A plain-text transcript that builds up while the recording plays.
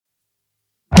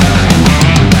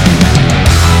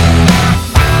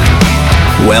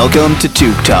Welcome to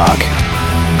Took Talk,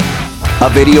 a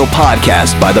video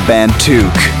podcast by the band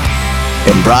Took,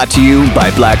 and brought to you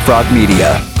by Black Frog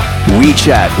Media. We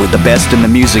chat with the best in the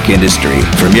music industry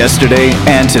from yesterday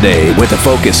and today with a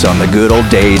focus on the good old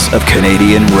days of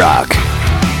Canadian rock.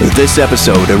 This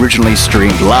episode originally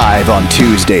streamed live on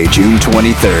Tuesday, June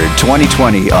 23rd,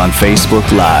 2020 on Facebook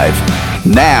Live.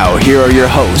 Now, here are your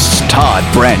hosts, Todd,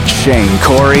 Brent, Shane,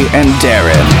 Corey, and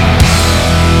Darren.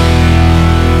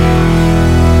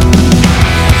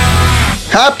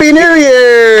 Happy New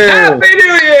Year! Happy New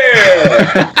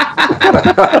Year!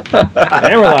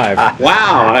 And we're live.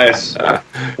 Wow.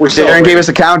 Darren gave us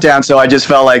a countdown, so I just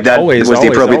felt like that was the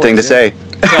appropriate thing to say.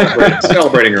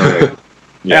 Celebrating early.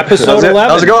 Yeah. Episode 11.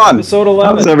 How's it going? Episode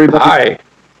 11. How's everybody?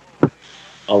 Hi.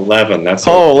 11. That's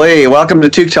Holy, welcome to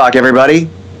Took Talk, everybody.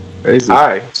 Crazy.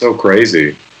 Hi. So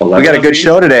crazy. 11 We got a good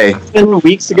show today. 10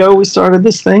 weeks ago we started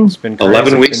this thing. It's been crazy.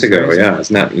 11 weeks ago, yeah.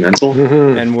 Isn't that mental?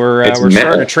 Mm-hmm. And we're It's starting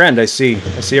metal. a trend. I see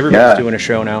everybody's doing a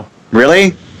show now.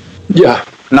 Really? Yeah.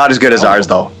 Not as good as ours,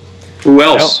 though. Who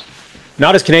else?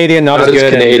 Not as Canadian, not as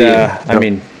good. Canadian. And, I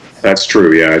mean, That's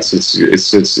true, yeah. It's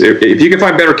if you can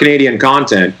find better Canadian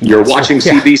content, you're watching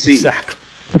CBC. exactly.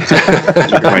 You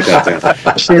can write that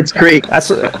down. Shit's Creek.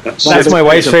 That's my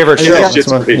wife's favorite show. It's just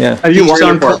That's my- yeah. Have you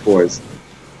Trailer watched Park Boys.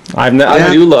 I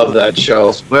do love that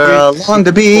show. Where I long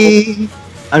to be.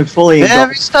 I'm fully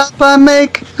Every stop I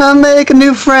make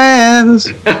new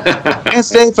friends. Can't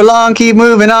stay for long, keep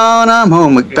moving on. I'm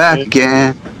home back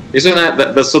again. Isn't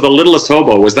that so? The Littlest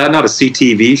Hobo, was that not a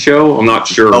CTV show? I'm not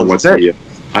sure. Oh, what's was it?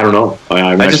 I don't know.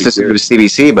 I just assumed it was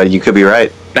CBC, but you could be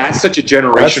right. That's such a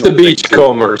generational. That's the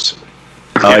Beachcombers.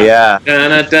 Oh, yeah.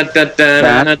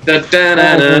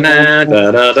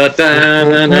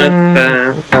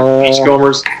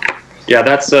 Beachcombers. Yeah,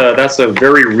 that's a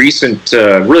very recent,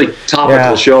 really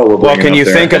topical show. We're Well, bringing can up you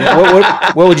there. think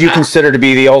of what would you consider to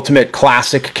be the ultimate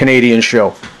classic Canadian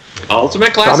show?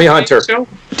 Ultimate Classic Tommy Hunter. Show?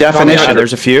 Definition.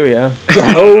 There's a few, yeah.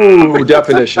 Oh,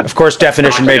 Definition. Of course,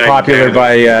 Definition made popular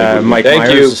by Mike Thank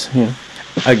Myers. Yeah.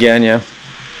 Again, yeah.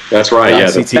 That's right. Yeah,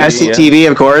 SCTV,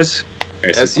 of course.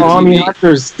 Tommy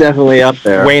Hunter's definitely up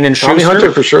there. Wayne and Tommy Schuster.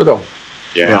 Hunter for sure, though.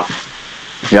 yeah.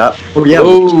 Yeah.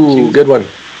 Oh, good one.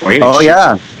 Wayne Oh, and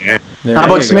yeah. Yeah. There How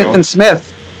about you Smith go. and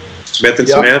Smith? Smith and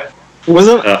Yep. Smith.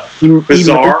 Wasn't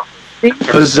Bizarre.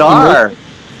 Bizarre.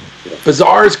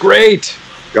 Bizarre is great.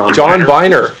 John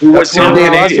Viner. Who was That's the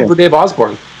Canadian? name for Dave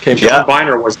Osborne. Came from. Yeah. John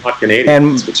Viner was not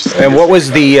Canadian. And what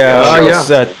was the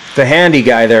the handy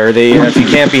guy there? The if you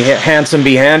can't be handsome,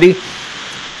 be handy.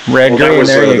 Red Well, that Green. was,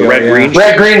 There you the go. Red yeah. Green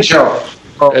Red Green Show.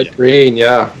 Ed Green,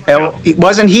 yeah. And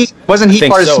wasn't he think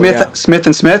part of so, Smith yeah. Smith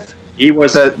and Smith? He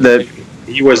was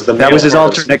He was the that was his male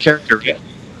alternate character.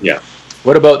 Yeah.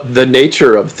 What about The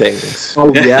Nature of Things?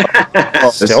 Oh yeah,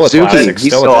 Still a Suzuki, classic. he's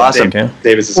Still so a awesome. classic, yeah.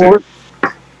 Davis is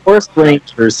Forest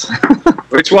Rangers.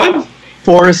 Which one?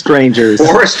 Forest Rangers.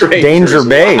 Forest Rangers. Danger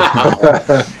Bay.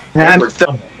 And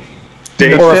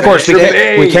Danger Or of course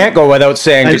Bay. we can't go without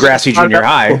saying I just- Degrassi Junior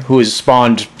High, who has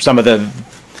spawned some of the.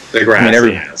 The grass. I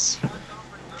mean, yes.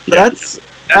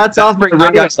 that's off my Young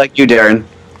radar guys like you, Darren.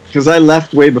 because I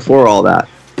left way before all that.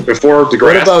 Before What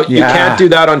Degrassi. about You Yeah. Can't Do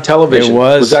That on Television? It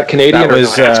was. that Canadian That or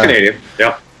was, not? That's Canadian.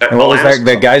 Yeah. And what was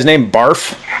that guy's name?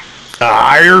 Barf.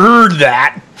 I heard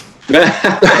that.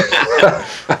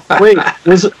 Wait,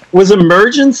 was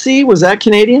Emergency? Was that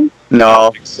Canadian?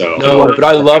 No, So No, but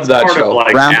I love that part of, show.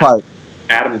 like, Rampart.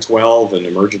 Adam 12 and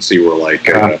Emergency were like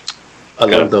I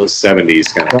kind love of those.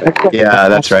 70s kind of thing. Yeah,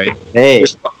 that's right. Hey,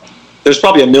 There's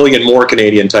probably a million more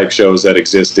Canadian type shows that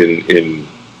exist in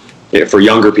for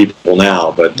younger people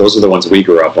now, but those are the ones we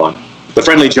grew up on. The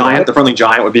Friendly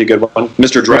Giant would be a good one.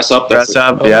 Mr. Dress Up. Dress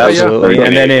Up. Oh, Yeah, yeah. Absolutely.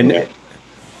 And then in Yeah.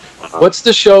 What's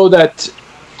the show that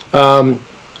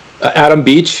Adam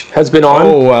Beach has been on?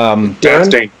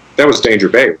 Darren? That was Danger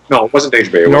Bay. No, it wasn't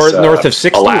Danger Bay. It was North of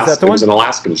 60, is that the It one? was an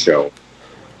Alaskan show.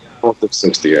 North of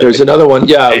 60. I There's think. another one.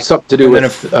 Yeah, it's something to do And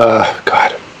with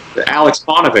God. Alex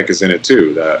Ponovic is in it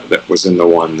too. That was in the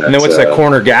one. That, and then what's that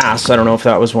Corner Gas? I don't know if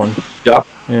that was one. Yeah,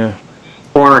 Yeah.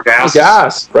 Corner Gas?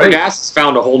 Gas, Corner right? Gas has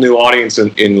found a whole new audience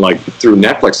in like through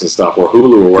Netflix and stuff or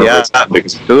Hulu or wherever. Yeah. It's at,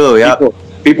 because Hulu, yeah.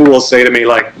 people will say to me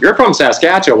like, "You're from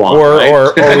Saskatchewan, Or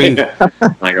right?" we.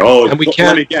 I go, "Oh, And we let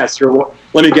can't- me guess.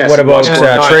 Let me guess. What about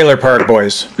Yeah. Trailer Park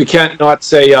Boys? We can't not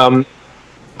say.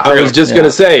 I was just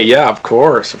gonna say, yeah, of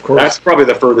course. That's probably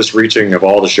the furthest reaching of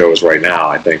all the shows right now.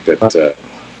 I think that,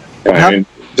 I mean,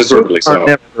 deservedly so.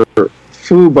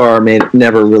 Fubar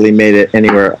never really made it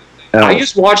anywhere else. I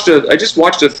just watched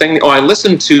a thing. Oh, I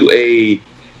listened to a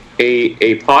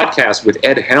a podcast with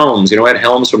Ed Helms. You know Ed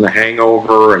Helms from The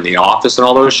Hangover and The Office and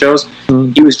all those shows.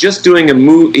 Mm. He was just doing a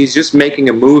movie. He's just making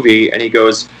a movie, and he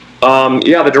goes,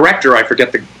 "Yeah, the director. I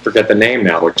forget the name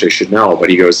now, which I should know. But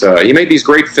he goes, he made these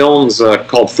great films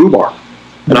called Fubar."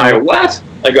 And I go, "What?"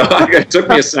 I go, it took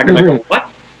me a second. I go, "What?"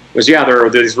 He goes, "Yeah, there are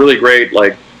these really great,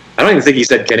 like, I don't even think he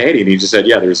said Canadian. He just said,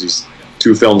 yeah, there's these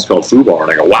 2 films called Fubar."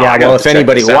 And I go, "Wow." Yeah, well, if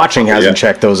anybody watching hasn't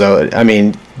checked those out, I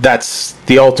mean, that's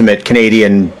the ultimate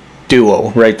Canadian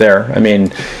duo right there. I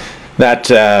mean,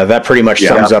 that pretty much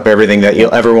sums up everything that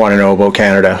you'll ever want to know about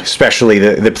Canada, especially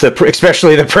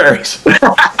the prairies.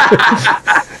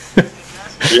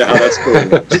 Yeah, that's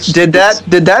cool. Did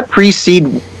that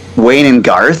precede Wayne and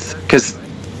Garth? Because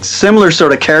similar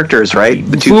sort of characters, right?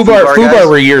 The two Fubar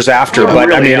were years after, but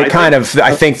really, I mean,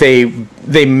 I think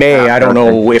they may. I don't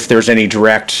know if there's any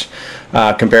direct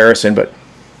comparison, but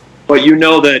you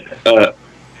know that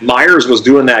Myers was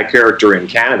doing that character in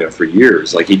Canada for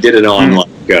years. Like he did it on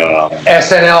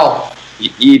SNL.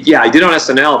 He did it on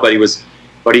SNL, but he was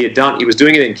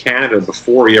doing it in Canada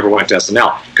before he ever went to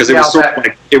SNL because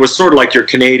it was sort of like your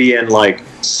Canadian like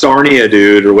Sarnia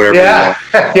dude or whatever. Yeah,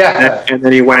 yeah. And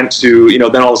then he went to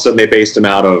then all of a sudden they based him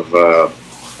out of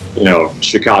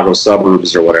Chicago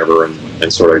suburbs or whatever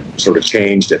and sort of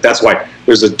changed it. That's why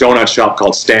there's a donut shop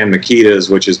called Stan Mikita's,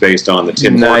 which is based on the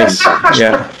Tim Hortons.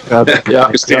 Yeah.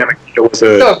 Stan Mikita was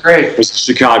a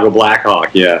Chicago Blackhawk.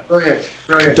 Yeah.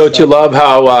 Brilliant. Don't you love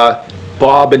how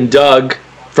Bob and Doug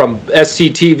from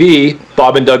SCTV,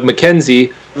 Bob and Doug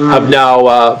McKenzie, have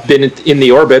now been in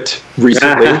the orbit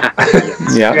recently.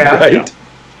 Yeah. Right.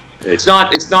 It's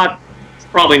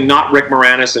probably not Rick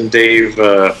Moranis and Dave.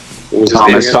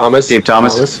 Thomas. Dave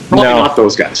Thomas. Probably not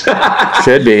those guys.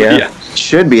 Should be, yeah.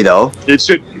 Should be though. It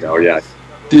should be though, yeah.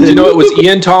 Did you know it was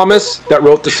Ian Thomas that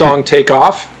wrote the song "Take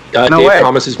Off"? No Dave way.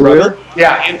 Thomas's brother.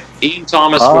 Yeah. Ian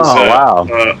Thomas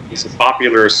he's a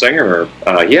popular singer.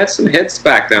 He had some hits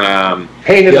back then.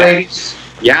 Painted Ladies.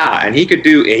 Yeah, and he could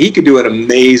do an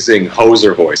amazing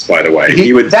Hoser voice, by the way.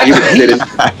 He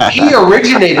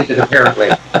originated it apparently.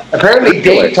 Apparently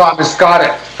Dave Thomas got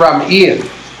it from Ian.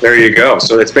 There you go.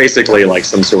 So it's basically like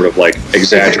some sort of like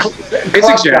exaggerated. It's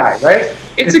exaggerated, right?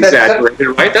 It's exaggerated,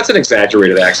 right? That's an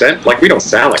exaggerated accent. Like we don't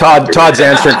sound like Todd's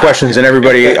answering questions, and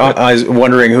everybody is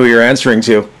wondering who you're answering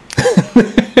to.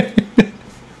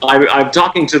 I'm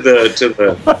talking to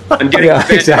the. I'm getting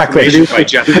exactly by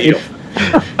Jeff Neal.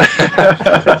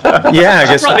 Yeah, I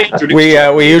guess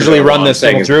we usually run this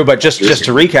thing through, but just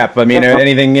to recap, I mean,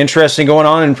 anything interesting going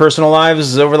on in personal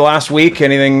lives over the last week?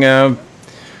 Anything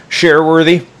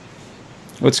share-worthy?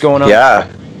 What's going on? Yeah.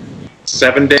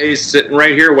 7 days sitting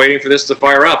right here waiting for this to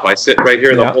fire up. I sit right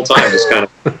here the whole time, just kind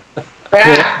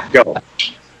of go.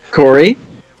 Corey?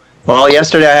 Well,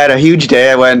 yesterday I had a huge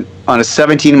day. I went on a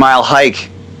 17-mile hike.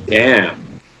 Yeah.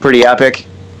 Pretty epic.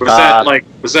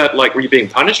 Was that like were you being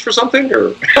punished for something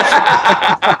or?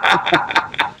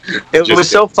 It was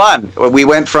so fun. We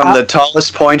went from the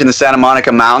tallest point in the Santa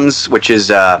Monica Mountains, which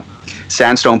is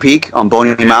Sandstone Peak on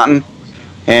Boney Mountain,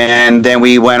 and then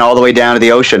we went all the way down to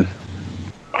the ocean.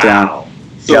 Wow.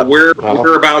 So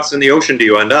whereabouts in the ocean do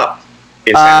you end up?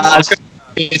 In Santa Monica?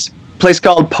 It's a place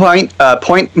called Point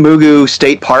Mugu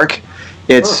State Park.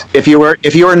 It's if you were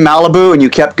in Malibu and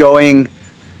you kept going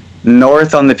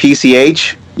north on the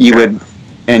PCH, you would,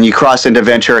 and you cross into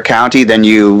Ventura County, then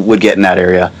you would get in that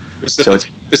area. So it's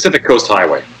Pacific Coast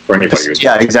Highway for anybody who's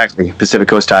exactly, Pacific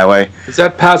Coast Highway. Is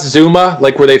that past Zuma,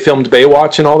 like where they filmed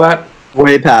Baywatch and all that?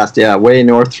 Way past, way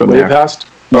north from there. Way past?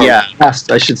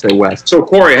 West, I should say west. So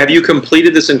Corey, have you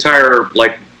completed this entire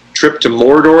trip to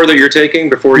Mordor that you're taking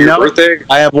before your birthday?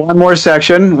 I have one more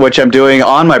section which I'm doing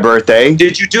on my birthday.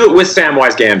 Did you do it with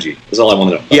Samwise Gamgee? Is all I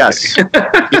want to know. Yes.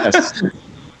 Yes.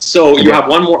 So you have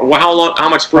one more. How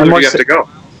much further do you have to go?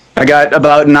 I got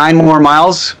about 9 more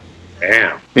miles.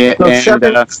 Damn.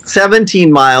 And,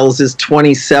 17 miles is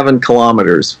 27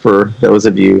 kilometers for those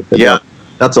of you.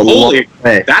 That's a long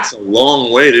way. That's a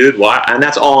long way, dude. Why? And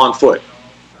that's all on foot.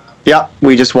 Yeah,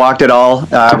 we just walked it all.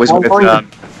 I was with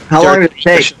how long did it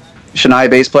take? Shania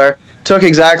bass player. Took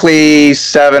exactly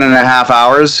 7.5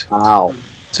 hours. Wow.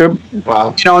 So,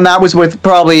 and that was with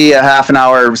probably a half an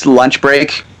hour lunch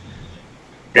break.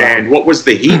 And what was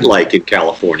the heat like in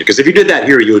California? Because if you did that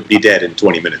here, you would be dead in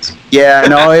 20 minutes. Yeah,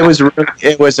 no, it was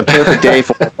a perfect day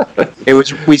for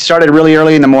it. We started really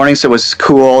early in the morning, so it was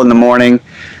cool in the morning.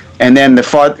 And then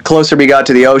the closer we got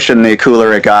to the ocean, the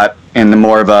cooler it got, and the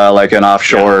more of an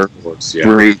offshore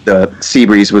the sea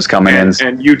breeze was coming in.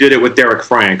 And you did it with Derek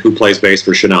Frank, who plays bass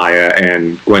for Shania,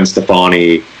 and Gwen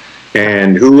Stefani,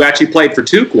 and who actually played for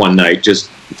Took one night, just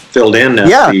filled in at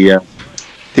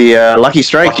The Lucky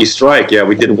Strike. Lucky Strike, yeah.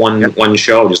 We did one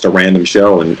show, just a random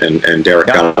show, and Derek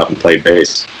got up and played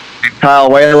bass. Kyle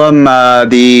Whalum,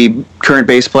 the current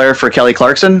bass player for Kelly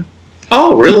Clarkson.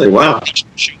 Oh, really? Wow.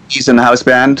 He's in the house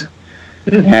band.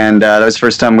 And that was the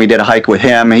first time we did a hike with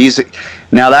him.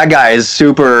 Now that guy is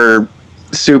super,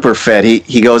 super fit.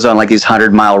 He goes on like these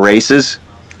 100-mile races.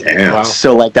 Damn. Wow.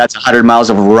 So like that's 100 miles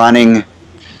of running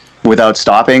without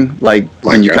stopping. Like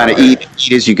when you kind of eat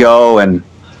as you go, and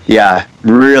yeah,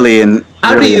 really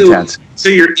intense. So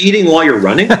you're eating while you're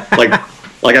running?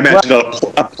 Like imagine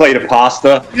a plate of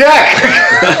pasta. Yeah.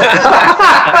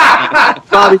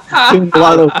 Probably a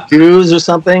lot of goos or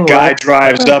something. Guy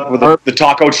drives up with the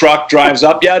taco truck. Drives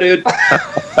up, yeah, dude.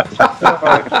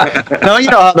 No, you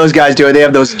know how those guys do it. They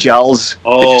have those gels.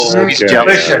 Oh, okay.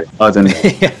 Gels.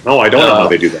 No, I don't know how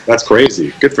they do that. That's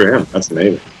crazy. Good for him. That's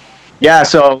amazing. Yeah,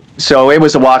 so it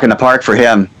was a walk in the park for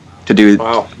him to do.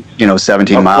 Wow.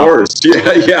 17 miles. Of course.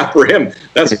 Yeah, for him.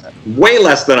 That's way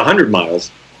less than 100 miles.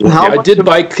 I did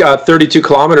bike 32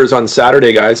 kilometers on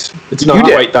Saturday, guys. It's not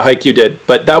quite the hike you did,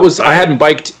 but I hadn't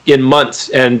biked in months,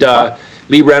 and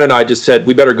Lee Wren and I just said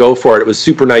we better go for it. It was a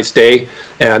super nice day,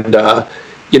 and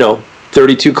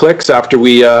 32 clicks after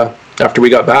we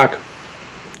got back.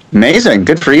 Amazing,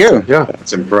 good for you. Yeah,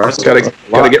 that's impressive. Got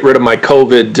to get rid of my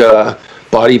COVID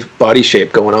body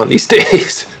shape going on these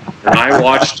days. And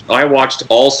I watched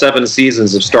all 7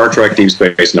 seasons of Star Trek Deep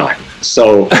Space Nine.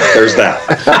 So there's that.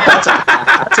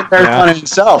 That's a marathon in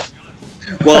itself.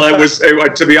 Well,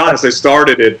 to be honest, I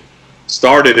started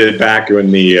it back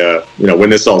when when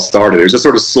this all started. It was just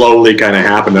sort of slowly kind of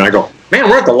happened, and I go, man,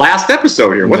 we're at the last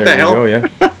episode here. What the hell? Go, yeah.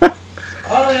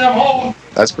 I am home.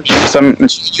 That's for sure.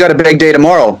 You got a big day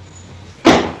tomorrow.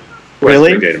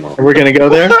 Really? Big day tomorrow. We're gonna go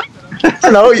there.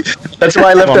 No, that's why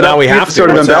I left it now up. we have to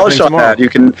sort of What's embellish on happening that. You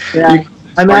can. Yeah.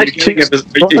 Are you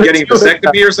getting a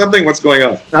vasectomy or something? What's going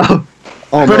on?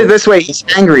 Put it this way: he's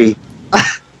angry.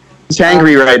 He's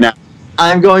angry right now.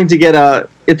 I'm going to get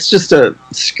it's just a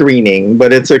screening,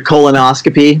 but it's a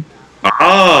colonoscopy.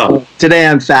 Ah. Today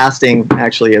I'm fasting.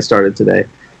 Actually, I started today.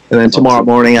 And then tomorrow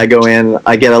morning I go in,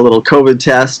 I get a little COVID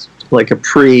test, like a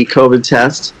pre-COVID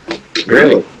test.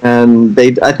 Really? And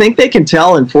I think they can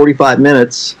tell in 45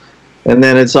 minutes. And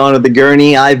then it's on to the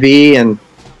gurney IV, and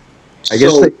I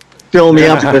guess they fill me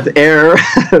up with air.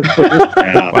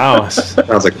 Yeah. Wow.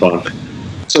 Sounds like fun.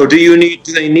 So do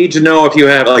they need to know if you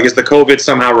have, is the COVID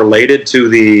somehow related to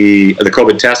the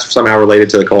COVID test somehow related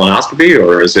to the colonoscopy,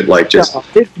 or is it like just... No,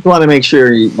 they want to make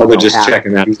sure you they're just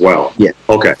checking that as well. Yeah.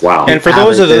 Okay, wow. And for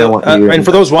those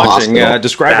watching,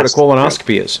 describe what a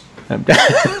colonoscopy is.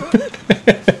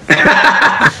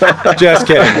 Just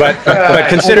kidding, but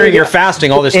considering you're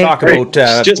fasting, all this talk about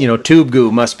tube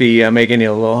goo must be making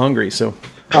you a little hungry. So,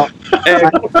 hey,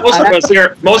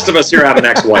 most of us here have an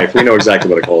ex-wife. We know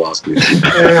exactly what a colonoscopy is.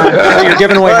 You're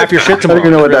giving away half your shit tomorrow. I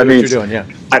don't even know what that means. You're doing, yeah.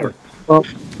 I don't. Well,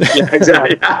 yeah,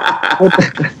 exactly.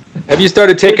 Have you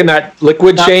started taking that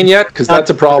liquid, Shane, yet? Because that's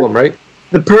a problem, right?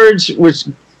 The purge, which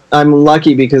I'm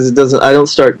lucky because I don't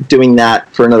start doing that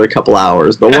for another couple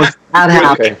hours. But once that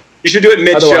happens. Okay. You should do it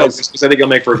mid-show, because I think it'll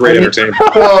make for a great entertainment.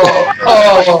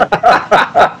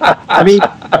 I mean,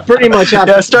 pretty much.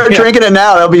 Start drinking it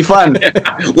now. That'll be fun.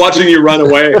 Watching you run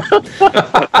away.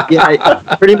 Yeah,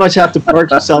 I pretty much have to park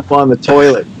yourself on the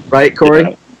toilet, right,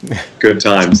 Corey? Yeah. Good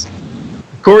times.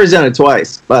 Corey's done it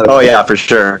twice, by the way. Oh, yeah, for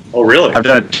sure. Oh, really? I've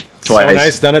done it twice. So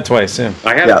nice, done it twice, yeah.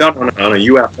 I have done on a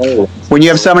UFO. When you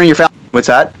have someone in your family, what's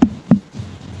that?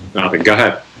 Nothing. Go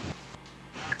ahead.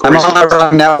 I'm on the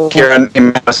run now here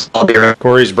in Mass. I'll be right.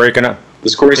 Corey's breaking up.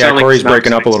 Does Corey sound like Corey's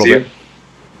breaking up a little bit.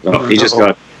 No, he just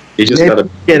got a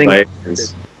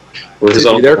license. With his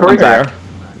own. There, Corey? Back.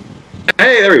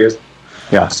 Hey, there he is.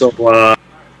 Yeah. So, all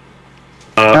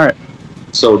right.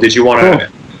 So, did you want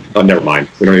to? Oh, never mind.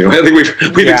 We don't even. I think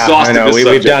we've exhausted. I know. This We've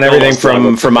subject. done everything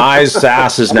from eyes to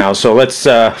asses now. So let's.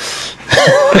 From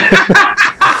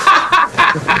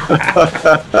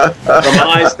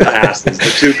eyes to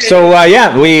asses. So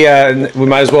we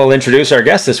might as well introduce our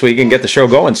guest this week and get the show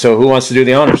going. So who wants to do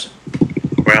the honors?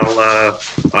 Well,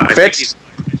 I think he's.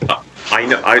 I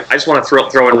know. I just want to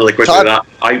throw in really quickly that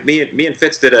me and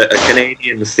Fitz did a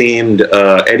Canadian-themed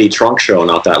Eddie Trunk show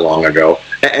not that long ago.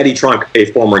 Eddie Trunk, a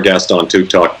former guest on Tube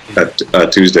Talk at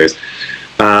Tuesdays,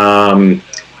 and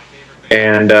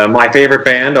my favorite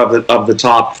band of the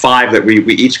top 5 that we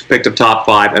each picked a top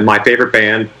 5, and my favorite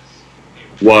band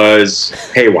was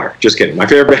Haywire. Just kidding. My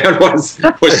favorite band was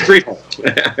Street Hawk.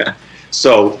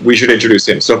 So we should introduce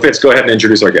him. So Fitz, go ahead and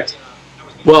introduce our guest.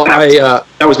 Well, that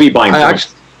was me buying.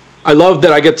 I love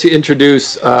that I get to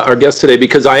introduce our guest today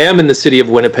because I am in the city of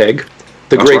Winnipeg,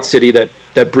 the great city that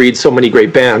that breeds so many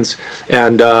great bands.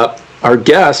 And our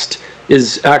guest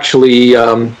is actually,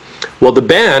 the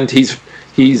band he's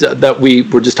that we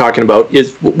were just talking about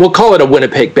is, we'll call it a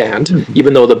Winnipeg band,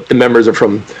 even though the members are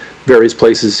from various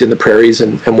places in the prairies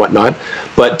and whatnot.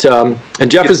 But and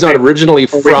Jeff is not originally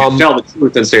from. Tell the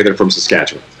truth and say they're from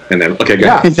Saskatchewan, and then okay, good.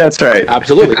 Yeah, that's right.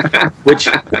 Absolutely. Which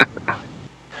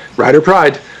Rider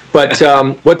Pride. But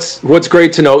what's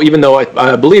great to know, even though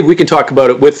I believe we can talk about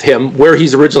it with him, where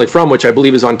he's originally from, which I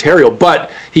believe is Ontario, but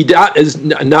he is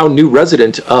now new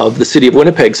resident of the city of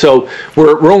Winnipeg. So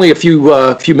we're only a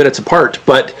few minutes apart,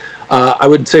 but I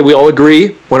would say we all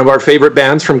agree, one of our favorite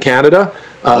bands from Canada,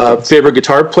 favorite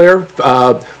guitar player,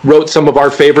 wrote some of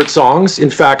our favorite songs, in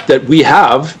fact, that we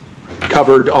have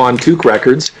covered on Kook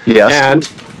Records. Yes.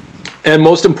 And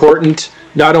most important,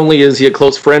 not only is he a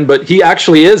close friend, but he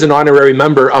actually is an honorary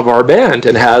member of our band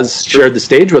and has shared the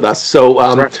stage with us.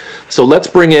 So, so let's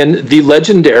bring in the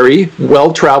legendary,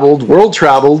 well-traveled,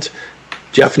 world-traveled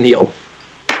Jeff Neal.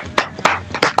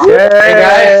 Hey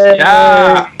guys.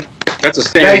 Yeah. That's a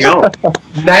standing out.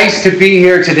 Nice to be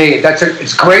here today.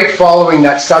 It's great following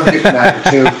that subject matter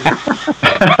too.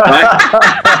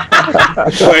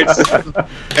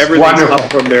 Everything's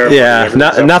up from there. Yeah,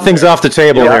 nothing's off the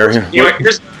table here. You know,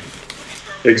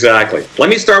 exactly. Let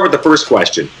me start with the first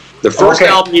question. The first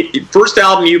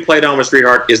album you played on with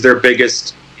Streetheart is their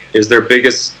biggest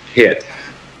hit.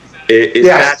 Is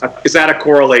that a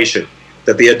correlation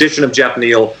that the addition of Jeff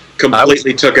Neal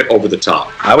completely took it over the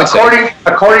top? I would say.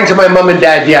 According to my mom and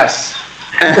dad, yes.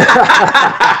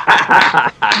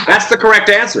 That's the correct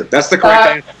answer. Answer.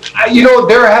 You know,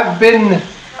 there have been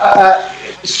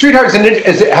Streetheart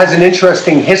has an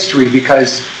interesting history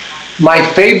because my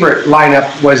favorite lineup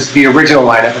was the original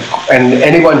lineup, and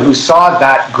anyone who saw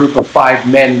that group of 5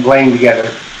 men playing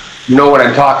together know what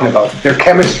I'm talking about. Their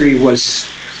chemistry was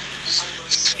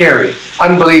scary,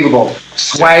 unbelievable,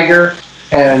 swagger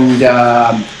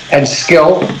and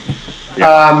skill.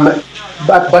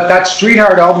 But that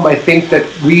Streetheart album, I think that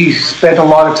we spent a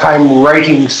lot of time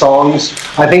writing songs.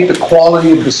 I think the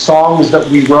quality of the songs that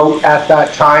we wrote at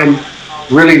that time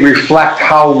really reflect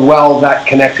how well that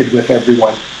connected with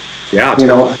everyone. Yeah, you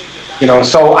know.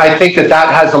 So I think that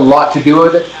has a lot to do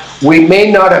with it. We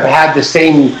may not have had the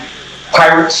same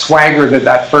pirate swagger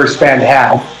that first band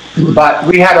had, but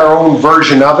we had our own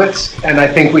version of it, and I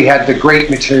think we had the great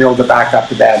material to back up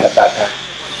the band at that time.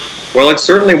 Well, it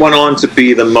certainly went on to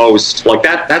be the most, like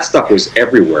that stuff was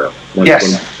everywhere. When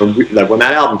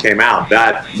that album came out,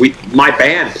 my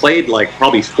band played like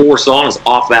probably 4 songs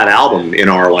off that album in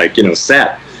our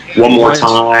set. One More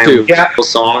Time, couple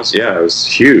songs. Yeah, it was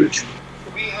huge.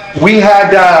 We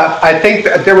had, I think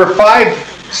there were 5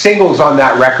 singles on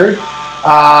that record.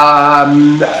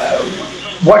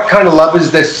 What Kind of Love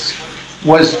Is This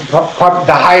was probably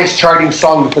the highest charting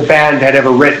song that the band had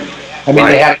ever written. I mean,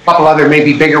 They had a couple other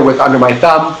maybe bigger with Under My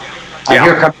Thumb.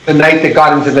 Here Comes the Night that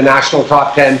got into the national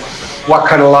top 10. What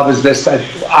Kind of Love Is This?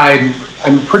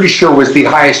 I'm pretty sure was the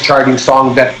highest charting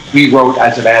song that we wrote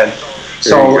as a band.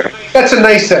 So that's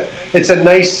it's a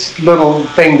nice little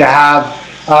thing to have.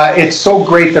 It's so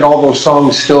great that all those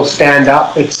songs still stand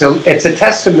up. It's a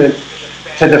testament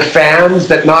to the fans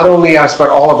that not only us but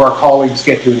all of our colleagues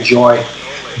get to enjoy.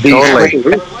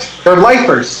 They're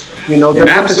lifers, you know. They're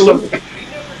absolutely.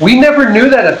 We never knew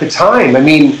that at the time. I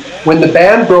mean, when the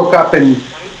band broke up in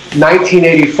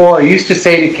 1984, I used to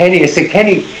say to Kenny,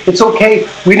 Kenny, it's okay.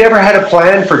 We never had a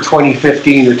plan for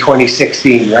 2015 or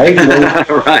 2016, right?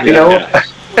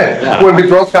 When we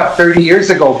broke up 30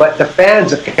 years ago, but the fans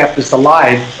have kept us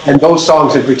alive, and those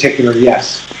songs in particular,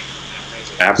 yes.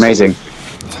 Absolutely. Amazing.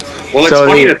 Well, it's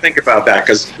funny to think about that,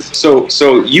 because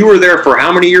so you were there for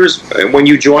how many years when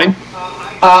you joined?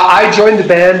 I joined the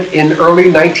band in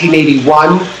early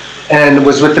 1981 and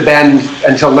was with the band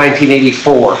until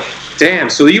 1984. Damn,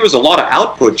 so there was a lot of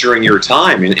output during your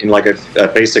time in like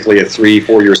basically a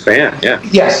 3-4 year span. Yeah.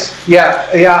 Yes.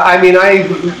 Yeah. I mean, I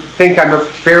think I'm a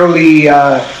fairly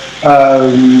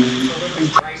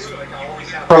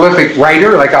prolific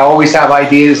writer. Like, I always have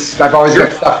ideas. I've always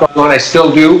got stuff going on. I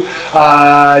still do.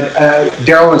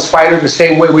 Daryl and Spider the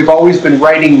same way. We've always been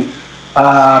writing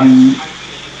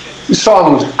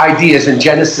songs, ideas, and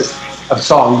genesis of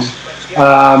songs.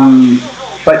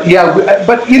 But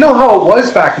you know how it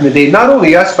was back in the day. Not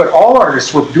only us, but all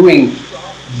artists were doing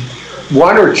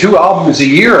 1 or 2 albums a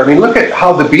year. I mean, look at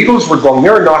how the Beatles were going. They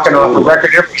were knocking off a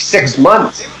record every 6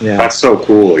 months. Yeah, that's so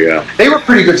cool. Yeah, they were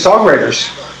pretty good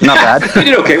songwriters. Not bad. They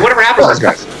did okay. Whatever happened to those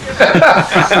guys?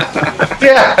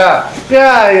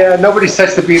 Yeah. Nobody's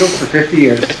touched the Beatles for 50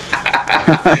 years.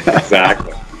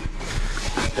 Exactly.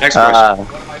 Next question.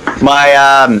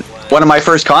 one of my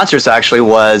first concerts actually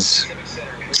was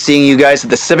seeing you guys at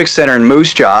the Civic Center in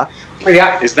Moose Jaw.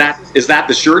 Yeah. Is that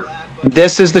the shirt?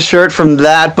 This is the shirt from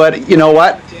that, but you know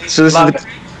what? So this is the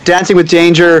Dancing with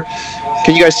Danger.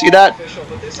 Can you guys see that?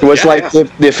 It was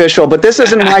the official, but this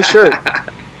isn't my shirt.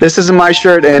 This isn't my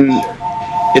shirt, and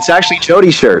it's actually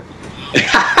Jody's shirt.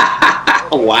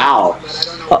 Wow.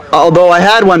 Although I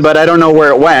had one, but I don't know where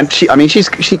it went.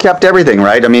 She kept everything,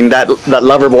 right? I mean, that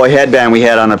Loverboy headband we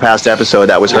had on a past episode,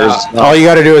 that was hers. All you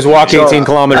got to do is walk 18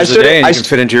 kilometers a day, and you can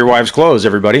fit into your wife's clothes,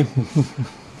 everybody.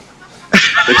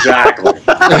 Exactly.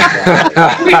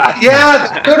 Yeah,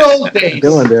 the good old days.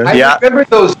 I remember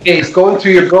those days, going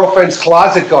through your girlfriend's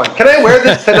closet going, can I wear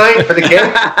this tonight for the kid?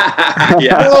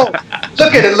 Yeah. Oh,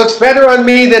 look at it. It looks better on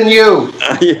me than you.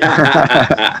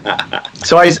 Yeah.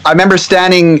 So I remember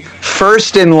standing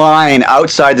first in line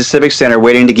outside the Civic Center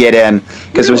waiting to get in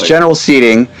because it was general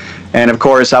seating. And, of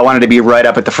course, I wanted to be right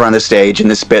up at the front of the stage in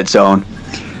the spit zone.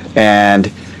 And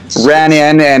ran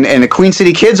in, and the Queen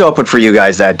City Kids opened for you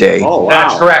guys that day. Oh, wow.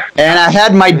 That's correct. And I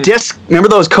had my disc. Remember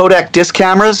those Kodak disc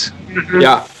cameras? Mm-hmm.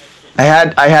 Yeah. I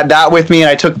had that with me, and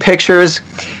I took pictures,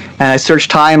 and I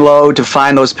searched high and low to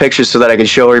find those pictures so that I could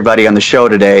show everybody on the show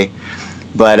today.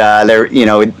 But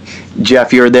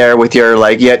Jeff, you're there with your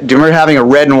do you remember having a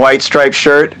red and white striped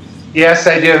shirt? Yes,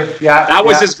 I do. Yeah. That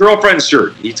was his girlfriend's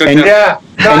shirt. He took that. Yeah.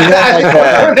 No,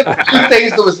 And two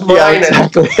things that was mine. Yeah,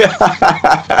 exactly.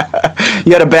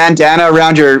 You had a bandana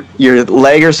around your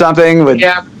leg or something. With,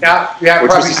 Yeah. Which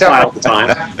Probably was style at the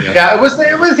time. Yeah, it was the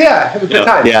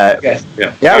time. Yeah. Yes.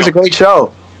 Yeah, it was a great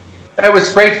show. It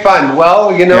was great fun.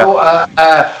 Well,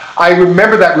 I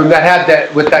remember that room that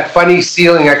had with that funny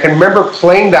ceiling. I can remember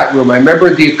playing that room. I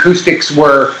remember the acoustics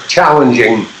were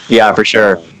challenging. Yeah, for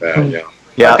sure.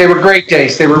 But they were great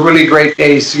days. They were really great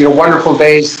days. Wonderful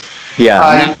days.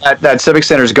 Yeah, that Civic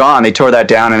Center's gone. They tore that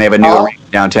down, and they have a new arena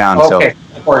downtown. Okay,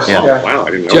 of course. Yeah. Wow,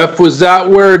 I didn't know. Jeff, was that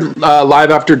where Live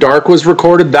After Dark was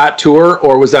recorded, that tour,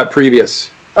 or was that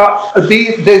previous?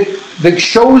 The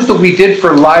shows that we did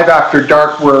for Live After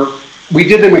Dark we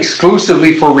did them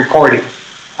exclusively for recording.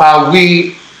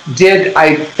 I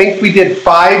think we did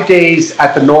 5 days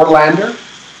at the Norlander.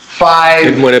 5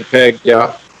 in Winnipeg,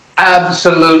 yeah.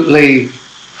 Absolutely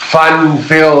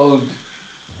fun-filled,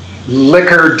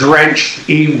 liquor-drenched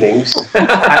evenings,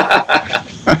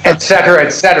 et cetera,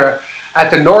 at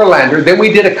the Norlander. Then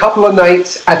we did a couple of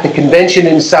nights at the convention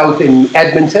in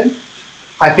Edmonton.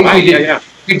 I think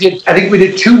we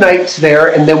did 2 nights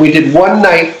there, and then we did 1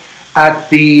 night at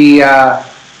the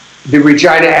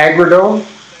Regina Agrodome.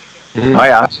 Mm-hmm. Oh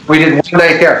yeah, we did 1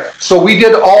 night there. So we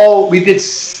did a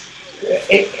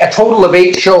total of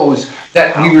 8 shows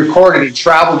that we recorded and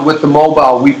traveled with the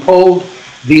mobile. We pulled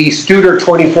the Studer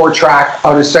 24 track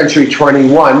out of Century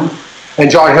 21,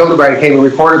 and John Hildebrand came and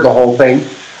recorded the whole thing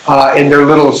in their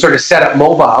little sort of setup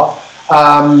mobile.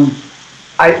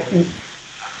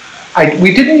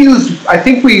 We didn't use. I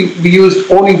think we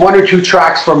used only 1 or 2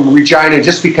 tracks from Regina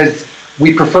just because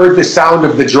we preferred the sound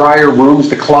of the drier rooms,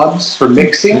 the clubs, for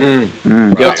mixing.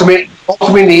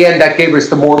 Ultimately, in the end, that gave us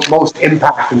the most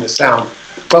impact in the sound.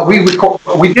 But we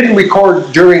didn't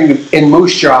record in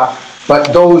Moose Jaw,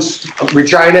 but those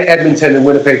Regina, Edmonton, and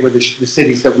Winnipeg were the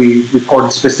cities that we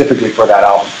recorded specifically for that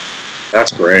album.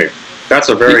 That's great. That's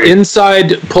a very... The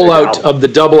inside pullout of the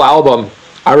double album,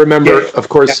 I remember, of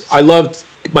course, I loved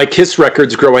my Kiss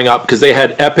records growing up because they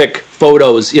had epic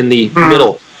photos in the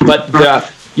middle. But the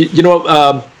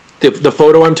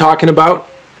photo I'm talking about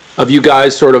of you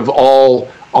guys sort of all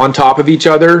on top of each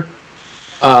other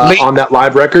on that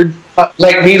live record.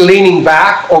 Like me leaning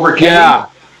back over Kenny? Yeah.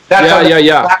 That's on the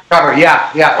back cover.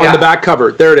 Yeah. On the back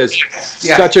cover. There it is.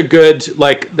 Yes. Such a good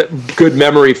good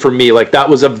memory for me. Like that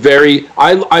was a very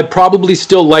I probably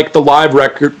still like the live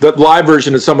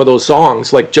version of some of those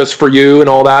songs, like Just For You and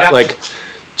all that. Yeah. Like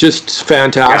just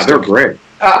fantastic. Yeah, they're great.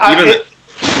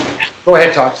 Go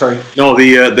ahead, Todd. Sorry. No,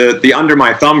 the Under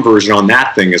My Thumb version on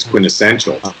that thing is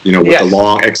quintessential. With the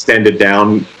long extended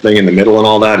down thing in the middle and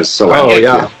all that is so. Oh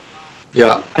yeah.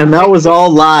 Yeah. And that was all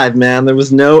live, man. There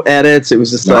was no edits. It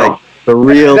was just like the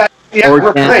real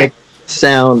organic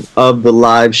sound of the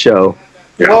live show.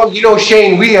 Yeah. Well,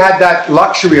 Shane, we had that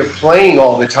luxury of playing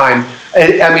all the time.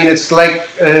 I mean, it's like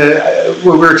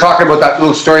we were talking about that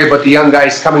little story about the young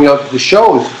guys coming out to the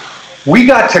shows. We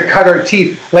got to cut our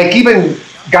teeth. Like even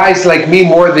guys like me,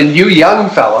 more than you young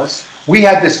fellas, we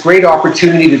had this great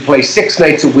opportunity to play 6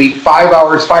 nights a week, 5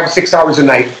 to 6 hours a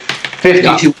night,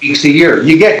 52 weeks a year.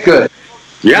 You get good.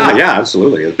 Yeah,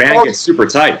 absolutely. The band gets super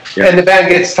tight. Yeah. And the band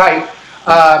gets tight.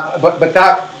 But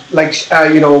that, back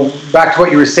to what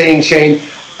you were saying, Shane,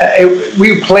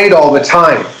 we played all the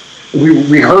time. we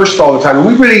rehearsed all the time.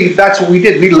 And that's what we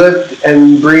did. We lived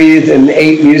and breathed and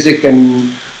ate music,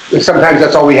 and sometimes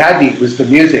that's all we had to eat was the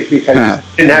music because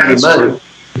we didn't have any money.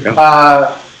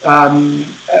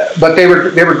 But they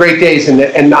were great days,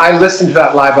 and I listened to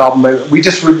that live album. We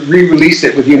just re-released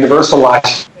it with Universal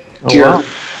last year, wow.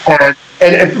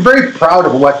 and very proud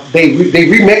of what they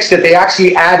remixed it. They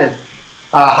actually added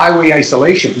Highway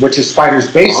Isolation, which is Spider's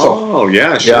bass song. Oh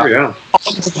yeah, sure, yeah.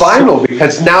 Vinyl,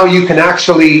 because now you can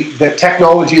the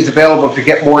technology is available to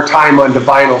get more time onto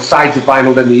vinyl, sides of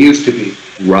vinyl than they used to be.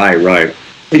 Right.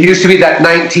 It used to be that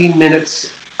 19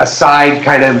 minutes a side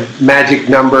kind of magic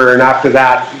number, and after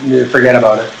that, forget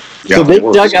about it. Yeah, so they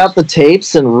dug out the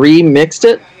tapes and remixed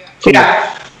it?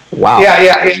 Wow.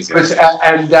 Yeah. It was,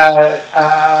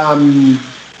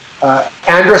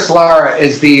 Andres Lara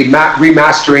is the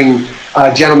remastering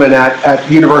gentleman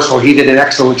at Universal. He did an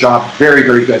excellent job. Very,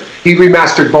 very good. He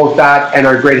remastered both that and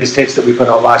our greatest hits that we put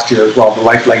out last year as well, the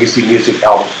Life Legacy music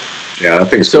album. Yeah, I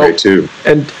think so great too.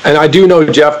 And I do know,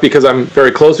 Jeff, because I'm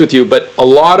very close with you, but a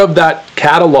lot of that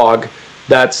catalog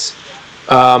that's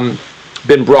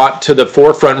been brought to the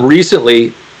forefront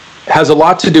recently has a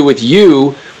lot to do with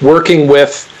you working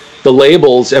with the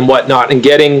labels and whatnot and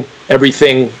getting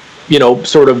everything,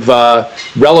 sort of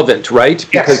relevant, right?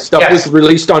 Yes, because stuff was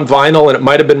released on vinyl and it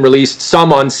might have been released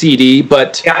some on CD,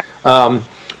 but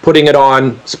putting it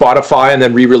on Spotify and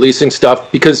then re-releasing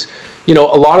stuff because a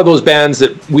lot of those bands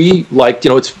that we liked,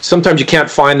 it's sometimes you can't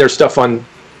find their stuff on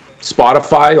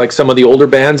Spotify, like some of the older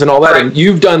bands and all that. Right. And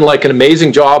you've done like an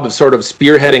amazing job of sort of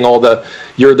spearheading all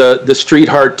you're the Street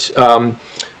Heart,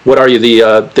 what are you,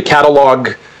 the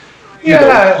catalog?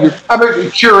 Yeah, I'm a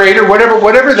curator,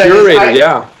 whatever that curator, is.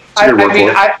 Yeah.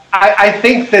 I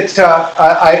think that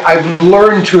I've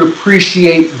learned to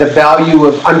appreciate the value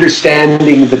of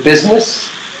understanding the business.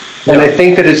 And I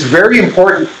think that it's very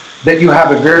important that you have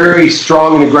a very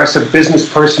strong and aggressive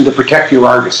business person to protect your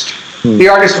artist. The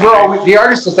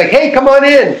artist is like, hey, come on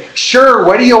in. Sure,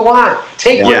 what do you want?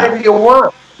 Take whatever you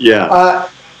want. Yeah.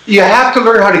 You have to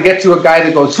learn how to get to a guy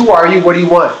that goes, who are you? What do you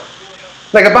want?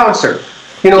 Like a bouncer.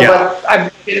 But I'm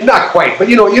not quite. But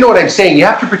you know what I'm saying. You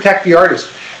have to protect the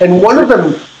artist. And one of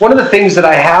the things that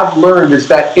I have learned is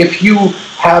that if you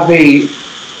have a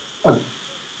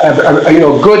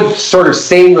good sort of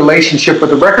sane relationship with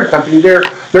the record company,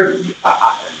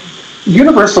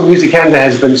 Universal Music Canada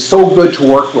has been so good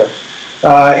to work with.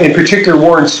 In particular,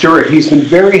 Warren Stewart. He's been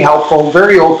very helpful,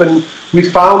 very open.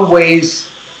 We've found ways.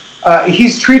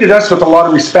 He's treated us with a lot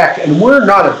of respect, and we're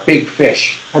not a big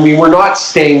fish. I mean, we're not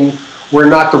Sting. We're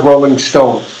not the Rolling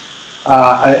Stones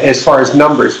as far as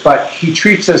numbers, but he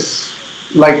treats us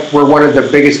like we're one of the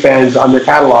biggest bands on their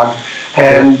catalog,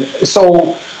 and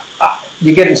so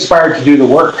you get inspired to do the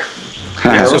work.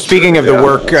 So speaking of the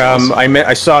work,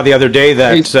 I saw the other day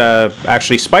that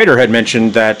actually Spider had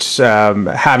mentioned that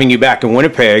having you back in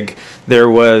Winnipeg, there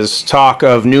was talk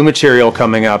of new material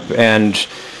coming up, and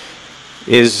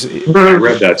I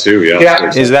read that too.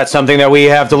 Yeah. Is that something that we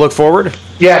have to look forward?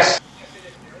 Yes.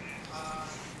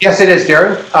 Yes, it is,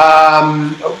 Darren.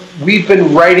 We've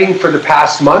been writing for the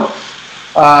past month.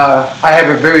 I have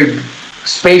a very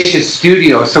spacious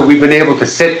studio, so we've been able to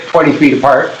sit 20 feet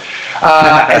apart.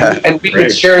 And we've been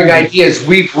sharing ideas.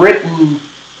 We've written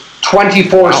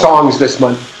 24 songs this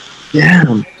month.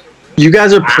 Yeah. You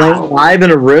guys are playing live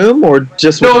in a room, or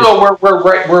just? No.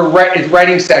 We're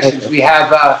writing sessions. We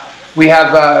have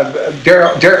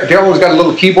Daryl's got a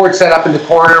little keyboard set up in the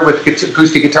corner with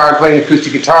acoustic guitar, playing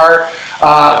acoustic guitar.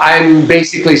 I'm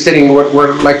basically sitting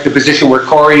we're like the position where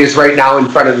Corey is right now in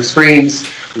front of the screens,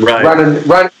 running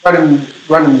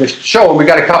the show. And we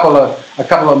got a couple of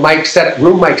room mics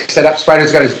set up.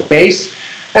 Spider's got his bass,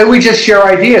 and we just share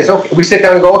ideas. Okay, we sit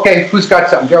down and go, okay, who's got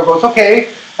something? Daryl goes, okay,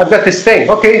 I've got this thing.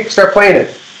 Okay, start playing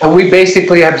it. And we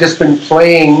basically have just been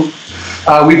playing.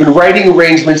 We've been writing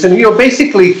arrangements and,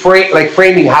 basically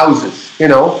framing houses,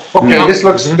 Okay, this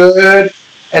looks good.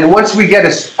 And once we get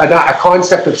a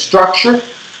concept of structure,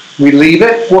 we leave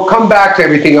it. We'll come back to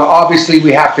everything. Obviously,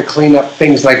 we have to clean up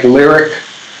things like lyric,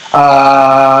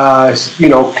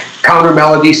 counter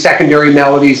melodies, secondary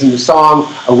melodies in the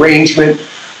song, arrangement.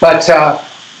 But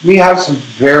we have some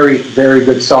very, very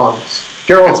good songs.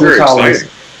 Daryl, very exciting.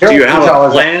 Do you have a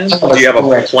plan? Do you have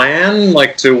a plan,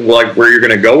 to where you're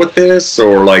going to go with this,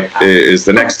 or is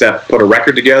the next step put a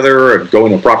record together, or go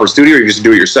in a proper studio, or you just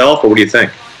do it yourself, or what do you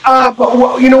think?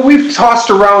 We've tossed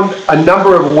around a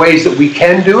number of ways that we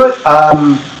can do it.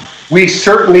 We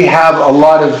certainly have a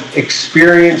lot of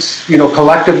experience,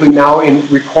 collectively now in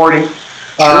recording.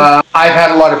 I've had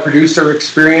a lot of producer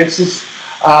experiences.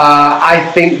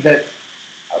 I think that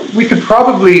we could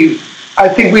probably. I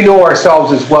think we know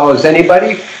ourselves as well as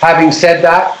anybody. Having said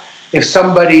that, if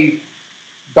somebody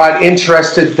got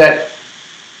interested that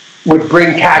would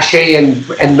bring cachet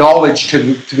and knowledge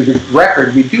to the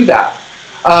record, we do that.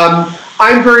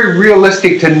 I'm very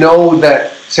realistic to know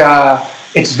that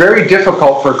it's very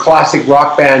difficult for a classic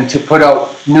rock band to put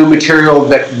out new material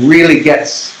that really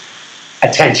gets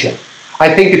attention.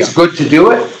 I think it's good to do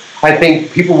it. I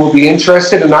think people will be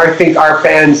interested, and I think our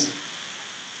fans,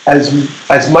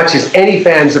 as much as any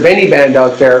fans of any band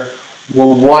out there,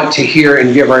 will want to hear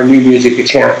and give our new music a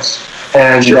chance.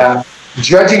 And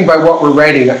judging by what we're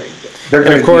writing, of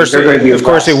course,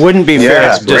 it wouldn't be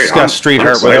fair to discuss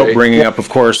Streetheart without bringing up, of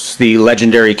course, the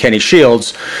legendary Kenny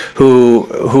Shields, who,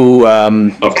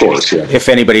 of course, if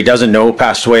anybody doesn't know,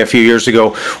 passed away a few years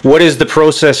ago. What is the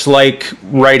process like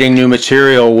writing new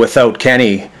material without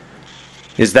Kenny?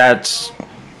 Is that...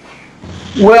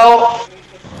 Well,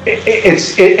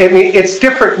 it's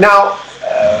different now.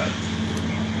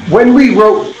 When we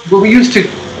used to,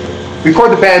 before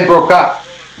the band broke up,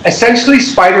 essentially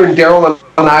Spider and Daryl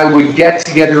and I would get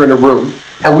together in a room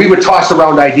and we would toss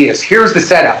around ideas. Here's the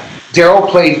setup. Daryl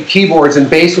played keyboards and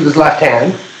bass with his left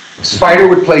hand. Spider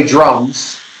would play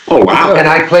drums. Oh wow! And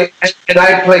I'd play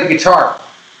guitar.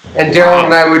 And Daryl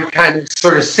and I would kind of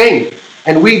sort of sing.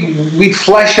 And we'd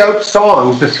flesh out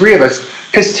songs, the three of us,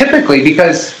 because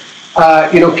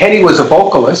Kenny was a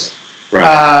vocalist.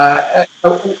 Right.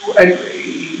 And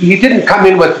he didn't come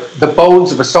in with the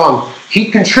bones of a song. He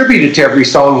contributed to every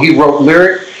song. He wrote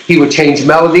lyric. He would change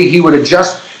melody. He would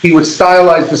adjust. He would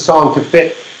stylize the song to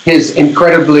fit his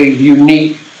incredibly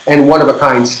unique and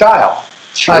one-of-a-kind style.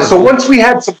 Sure. So once we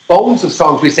had some bones of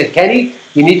songs, we said, Kenny,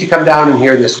 you need to come down and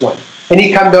hear this one. And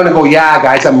he'd come down and go, yeah,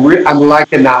 guys, I'm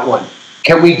liking that one.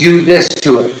 Can we do this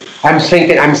to it? I'm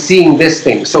seeing this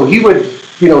thing. So he gave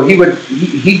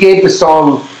the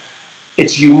song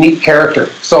its unique character.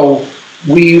 So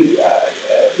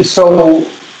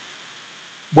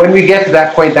when we get to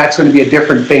that point, that's going to be a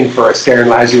different thing for us,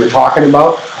 Darren, as you were talking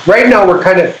about. Right now,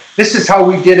 this is how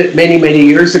we did it many, many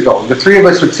years ago. The three of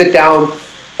us would sit down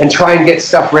and try and get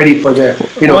stuff ready for the,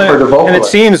 for the vocalist. And it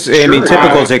seems,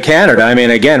 typical to Canada.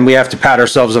 Again, we have to pat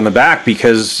ourselves on the back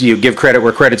because you give credit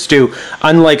where credit's due.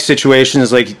 Unlike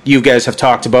situations like you guys have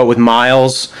talked about with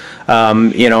Miles,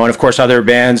 and of course other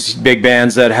bands, big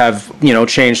bands that have,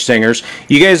 changed singers.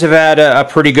 You guys have had a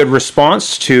pretty good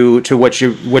response to what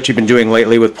you've been doing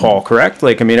lately with Paul, correct?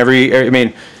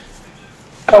 Darren,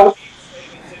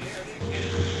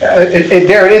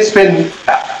 it's been...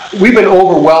 we've been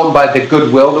overwhelmed by the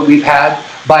goodwill that we've had,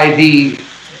 by the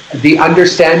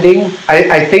understanding.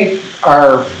 I think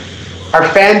our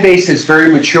fan base is very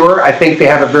mature. I think they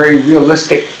have a very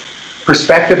realistic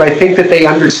perspective. I think that they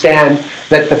understand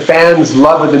that the fans'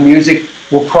 love of the music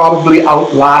will probably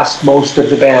outlast most of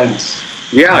the bands.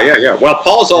 Yeah. Well,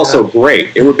 Paul's also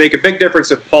great. It would make a big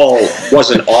difference if Paul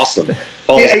wasn't awesome.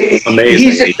 Paul's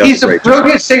amazing. He's a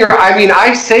brilliant singer.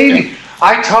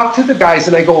 I talk to the guys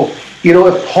and I go,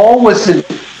 if Paul wasn't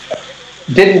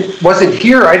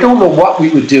here, I don't know what we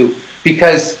would do,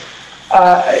 because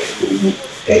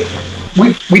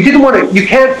we didn't want to. You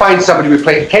can't find somebody to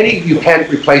replace Kenny. You can't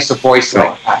replace a voice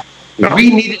like that. No. We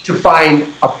needed to find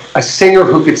a singer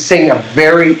who could sing a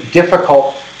very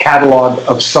difficult catalog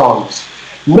of songs.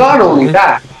 Not only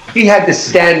that, he had to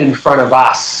stand in front of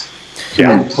us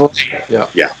and play.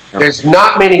 Yeah. There's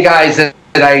not many guys that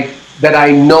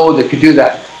I know that could do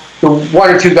that. The one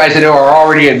or two guys I know are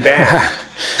already in band.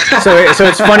 So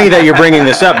it's funny that you're bringing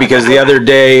this up, because the other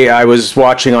day I was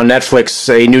watching on Netflix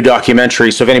a new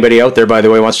documentary. So if anybody out there, by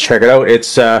the way, wants to check it out,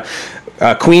 it's a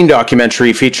Queen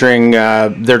documentary featuring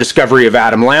their discovery of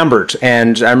Adam Lambert.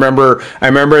 And I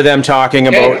remember them talking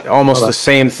about almost the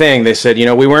same thing. They said,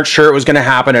 we weren't sure it was going to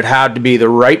happen. It had to be the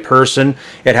right person.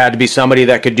 It had to be somebody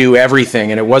that could do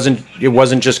everything. And it wasn't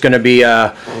just going to be,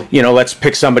 let's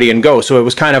pick somebody and go. So it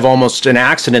was kind of almost an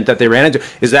accident that they ran into.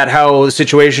 Is that how the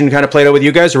situation kind of played out with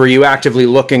you guys, or were you actively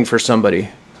looking for somebody?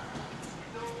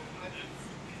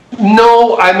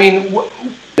 No,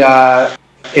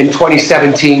 in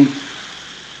 2017,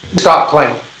 stopped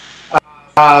playing.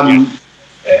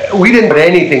 We didn't do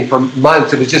anything for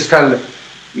months. It was just kind of,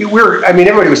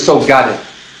 everybody was so gutted.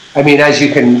 As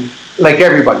you can, like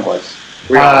everyone was.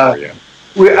 About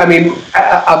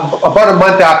a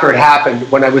month after it happened,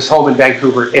 when I was home in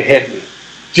Vancouver, it hit me.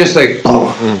 Just like,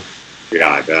 Yeah,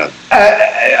 I bet.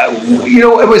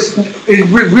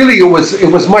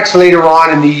 It was much later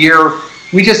on in the year.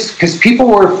 Because people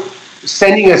were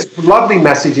sending us lovely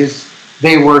messages.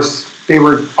 They were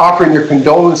offering their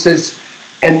condolences,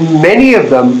 and many of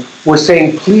them were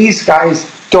saying, please guys,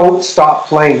 don't stop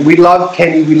playing. We love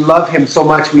Kenny. We love him so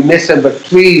much. We miss him, but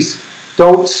please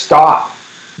don't stop.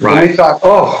 Right. And we thought,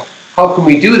 oh, how can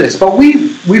we do this? But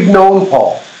we've known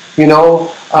Paul. You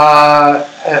know,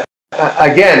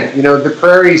 again, you know, the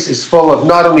Prairies is full of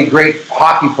not only great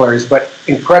hockey players but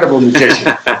incredible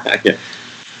musicians. Yeah,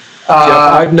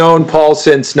 I've known Paul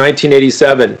since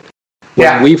 1987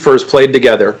 when we first played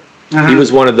together. He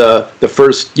was one of the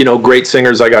first, you know, great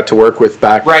singers I got to work with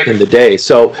back in the day.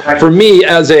 So for me,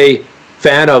 as a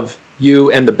fan of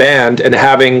you and the band, and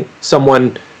having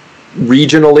someone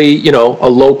regionally, you know, a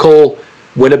local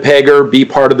Winnipegger be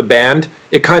part of the band,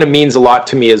 it kind of means a lot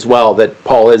to me as well that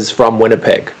Paul is from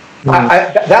Winnipeg.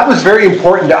 That was very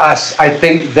important to us. I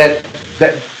think that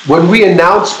when we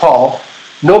announced Paul,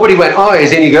 nobody went, "Oh,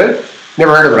 is he any good?"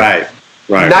 Never heard of him. Right.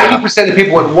 90% of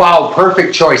people went, "Wow,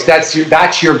 perfect choice. That's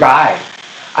your guy."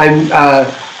 I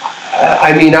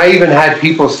mean, I even had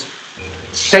people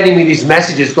sending me these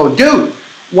messages going, "Dude,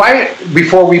 why?"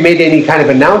 Before we made any kind of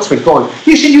announcement, going,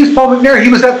 "You should use Paul McNair. He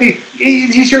was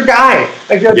he's your guy."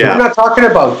 Like, we're not talking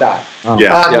about that.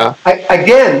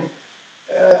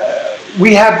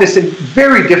 We have this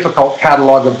very difficult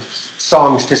catalog of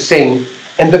songs to sing,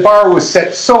 and the bar was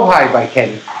set so high by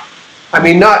Kenny. I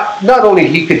mean, not only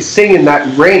he could sing in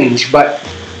that range, but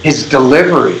his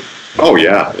delivery. Oh,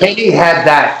 yeah. Kenny had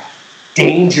that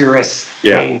dangerous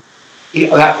thing. He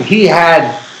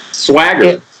had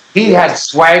swagger. He had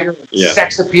swagger,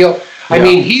 sex appeal. I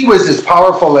mean, he was as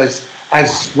powerful as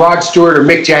Rod Stewart or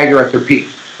Mick Jagger at their peak.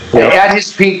 At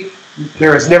his peak,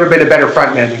 there has never been a better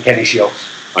frontman than Kenny Shields.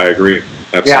 I agree.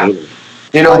 Absolutely. Yeah.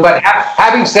 You know, but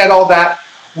having said all that,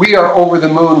 we are over the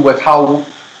moon with how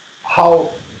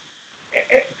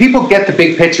people get the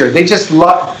big picture. They just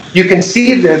love. You can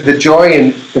see the joy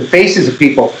in the faces of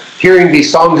people hearing these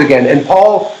songs again. And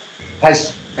Paul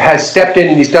has stepped in,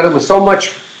 and he's done it with so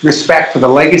much respect for the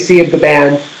legacy of the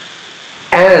band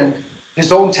and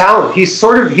his own talent. He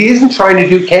isn't trying to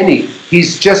do Kenny.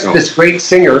 He's just this great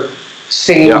singer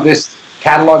singing this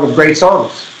catalog of great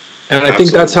songs. And I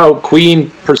think that's how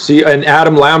Queen and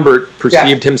Adam Lambert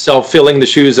perceived himself filling the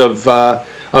shoes of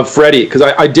Freddie. Because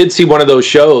I did see one of those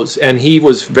shows, and he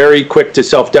was very quick to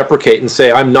self-deprecate and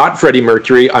say, "I'm not Freddie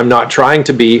Mercury. I'm not trying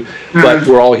to be, but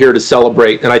we're all here to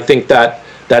celebrate." And I think that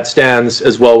stands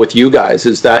as well with you guys,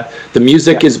 is that the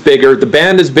music is bigger, the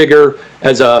band is bigger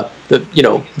as the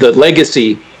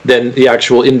legacy than the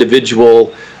actual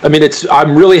individual. I mean,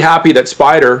 I'm really happy that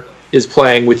Spider is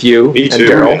playing with you and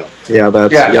Daryl.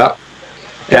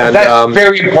 And that's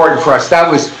very important for us. That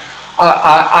was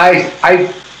I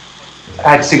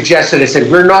had suggested. I said,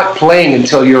 we're not playing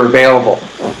until you're available.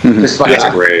 That's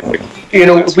great. You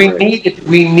know,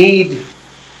 we need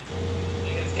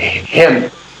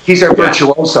him. He's our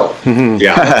virtuoso.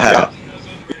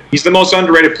 He's the most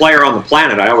underrated player on the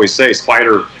planet. I always say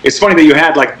Spider. It's funny that you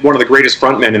had like one of the greatest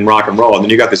frontmen in rock and roll, and then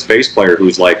you got this bass player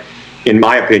who's like, in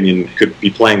my opinion, could be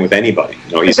playing with anybody.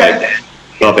 You know, he's like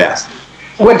the best.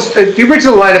 When the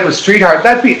original lineup was Streetheart,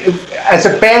 as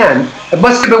a band, it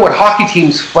must have been what hockey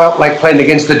teams felt like playing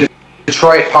against the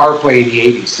Detroit power play in the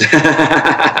 80s.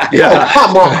 Oh,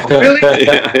 come on, really?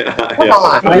 Come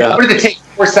on. What did it take,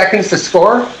 4 seconds to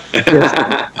score?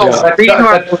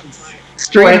 Streetheart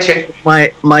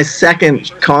was my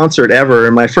second concert ever,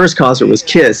 and my first concert was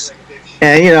Kiss.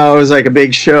 And, you know, it was like a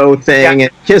big show thing,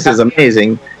 and Kiss is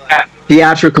amazing.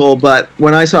 Theatrical, but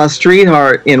when I saw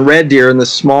Streetheart in Red Deer in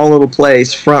this small little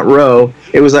place, front row,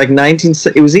 it was like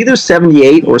it was either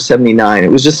 78 or 79. It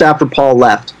was just after Paul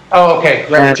left. Oh, okay.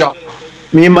 Right, John.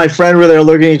 Me and my friend were there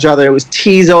looking at each other. It was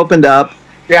Tees opened up.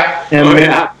 Yeah. And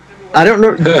I don't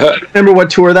know. Remember what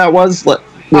tour that was?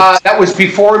 That was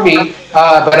before me,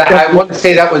 but I want to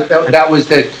say that was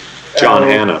the John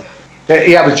Hanna.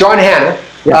 It was John Hanna.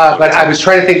 But I was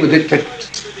trying to think with the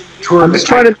tour. I'm just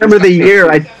trying to remember the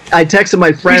year. I texted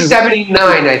my friend. 79,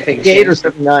 I think. 8 or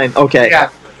 79. Okay. Yeah.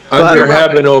 Under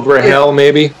Heaven, Over Hell,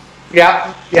 maybe.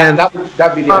 Yeah.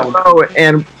 That'd be the album.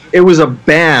 And it was a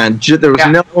band. There was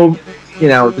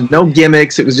no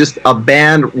gimmicks. It was just a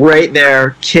band right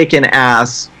there kicking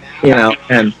ass,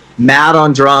 and Matt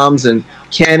on drums and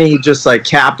Kenny just like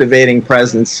captivating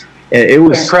presence. It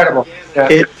was incredible.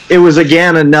 Yeah. It was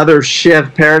again another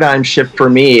paradigm shift for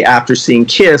me after seeing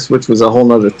Kiss, which was a whole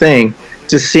nother thing.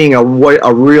 Just seeing what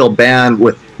a real band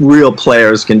with real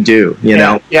players can do,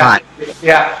 Yeah.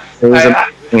 It was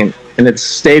amazing, and it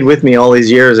stayed with me all these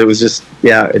years. It was just,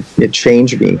 it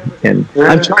changed me. And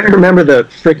I'm trying to remember the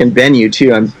freaking venue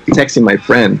too. I'm texting my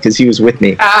friend because he was with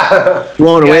me.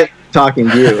 Blown away talking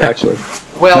to you, actually.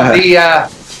 Well, I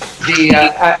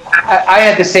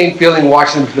had the same feeling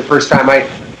watching them for the first time.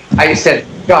 I said,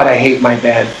 God, I hate my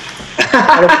band.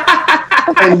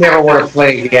 I never want to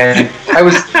play again. I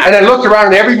looked around,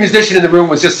 and every musician in the room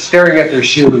was just staring at their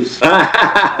shoes.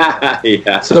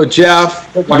 Yeah. So, Jeff,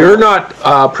 you're not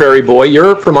Prairie Boy.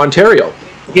 You're from Ontario.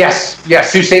 Yes,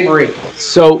 Sault Ste. Marie.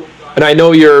 So, and I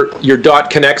know your dot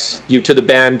connects you to the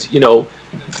band,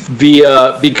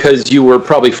 because you were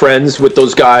probably friends with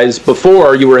those guys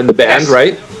before you were in the band,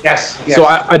 right? Yes. So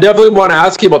I definitely want to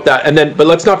ask you about that. But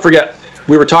let's not forget,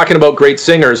 we were talking about great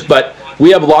singers, but we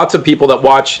have lots of people that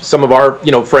watch some of our,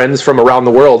 friends from around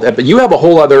the world. But you have a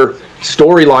whole other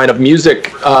storyline of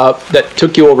music that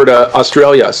took you over to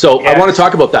Australia. So I want to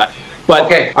talk about that. But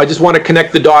okay. I just want to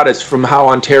connect the dots from how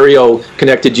Ontario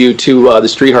connected you to the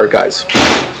Streetheart guys.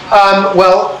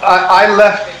 I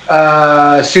left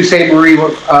Sault Ste. Marie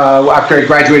after I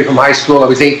graduated from high school. I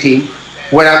was 18.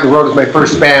 Went out on the road with my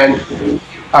first band.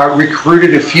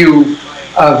 Recruited a few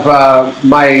of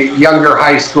my younger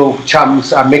high school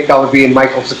chums, Mick Delavie and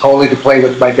Michael Ciccoli, to play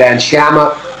with my band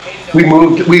Shama. We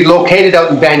located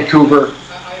out in Vancouver.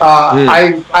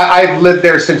 I've lived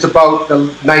there since about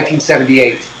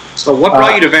 1978. So what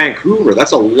brought you to Vancouver?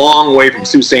 That's a long way from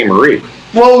Sault Ste. Marie.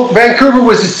 Well, Vancouver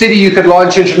was a city you could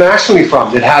launch internationally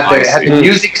from. It had the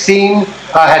music scene,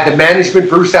 had the management.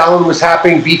 Bruce Allen was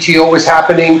happening, BTO was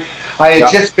happening. I had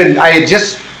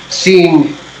just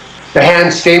seen the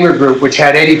Hans Stamer group, which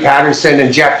had Eddie Patterson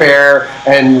and Jeff Ayre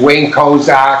and Wayne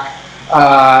Kozak,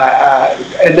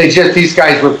 and these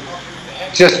guys were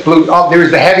just blew. There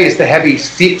was the heavy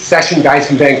session guys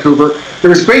from Vancouver. There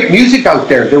was great music out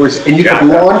there. And you could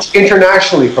launch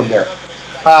internationally from there.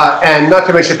 And not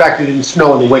to mention the fact that it didn't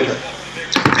snow in the winter.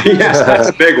 Yes, that's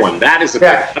a big one. That is a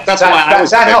big. That's why I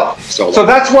was. That helped. So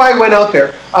that's why I went out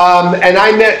there. And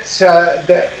I met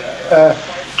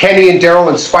Kenny and Daryl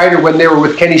and Spider when they were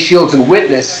with Kenny Shields and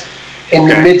Witness in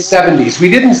the mid '70s. We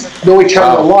didn't know each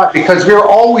other a lot because we were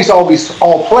always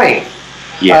all playing.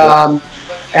 Yeah.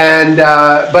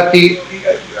 But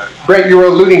Brett, you were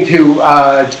alluding to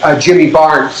Jimmy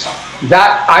Barnes.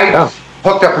 That I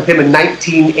hooked up with him in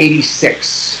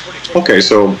 1986. Okay,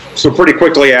 so pretty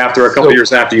quickly after, a couple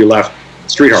years after you left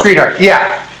Streetheart. Streetheart,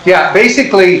 yeah.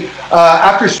 Basically,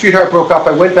 after Streetheart broke up,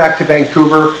 I went back to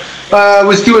Vancouver.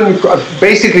 Was doing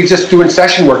basically just doing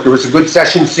session work. There was a good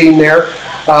session scene there.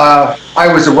 I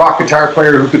was a rock guitar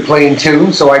player who could play in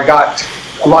tune, so I got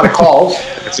a lot of calls.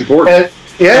 That's important.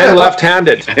 And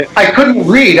left-handed. I couldn't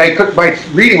read. My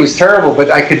reading was terrible,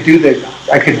 but I could do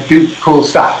cool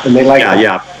stuff, and they liked it.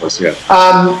 Yeah, of course, yeah.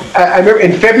 I remember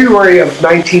in February of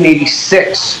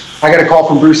 1986, I got a call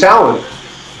from Bruce Allen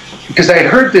because I had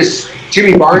heard this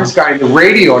Jimmy Barnes guy on the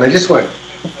radio, and I just went,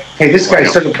 "Hey, this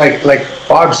guy's sort of like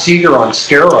Bob Seger on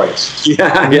steroids." Yeah,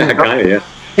 kind of,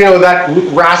 yeah. That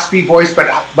raspy voice, but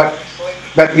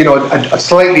a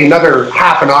slightly another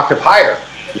half an octave higher.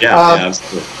 Yeah,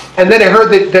 absolutely. And then I heard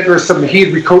that there was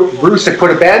Bruce had put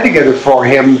a band together for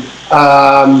him,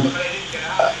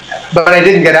 but I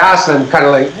didn't get asked, and I'm kind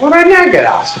of like, well, I didn't get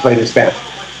asked to play this band.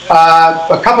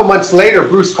 A couple months later,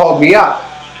 Bruce called me up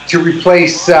to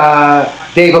replace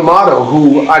Dave Amato,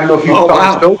 who, I don't know if you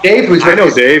know Dave. I know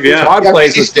Dave, yeah.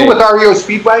 He's still with REO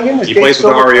Speedwagon. He plays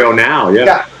with REO now,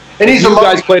 yeah. And you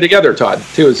guys play together, Todd,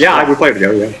 too. Yeah, we play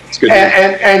together, yeah. It's good.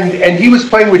 And he was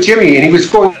playing with Jimmy, and he was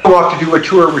going off to do a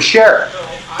tour with Cher.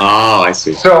 Oh, I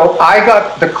see. So I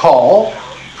got the call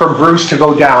from Bruce to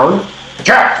go down.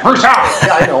 Jeff, Bruce out.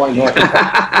 Yeah, I know.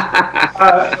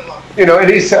 And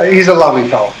he's a lovely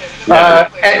fellow.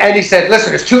 And he said,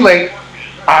 "Listen, it's too late.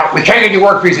 We can't get you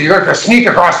work visa. You're going to sneak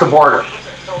across the border."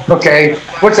 Okay,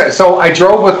 what's that? So I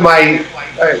drove with my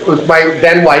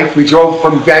then wife. We drove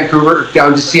from Vancouver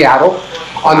down to Seattle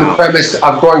on the premise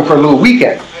of going for a little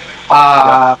weekend.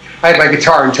 I had my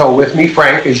guitar in tow with me,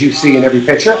 Frank, as you see in every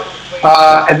picture.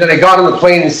 And then I got on the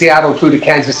plane in Seattle, flew to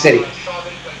Kansas City.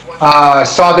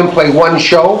 Saw them play one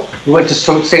show. We went to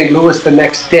St. Louis the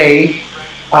next day.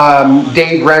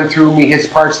 Dave ran through me his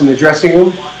parts in the dressing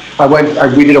room.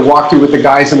 We did a walkthrough with the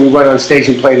guys, and we went on stage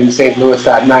and played in St. Louis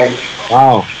that night.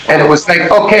 Wow. And it was like,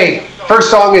 okay,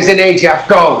 first song is in A, Jeff,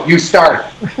 go, you start.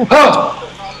 Wow.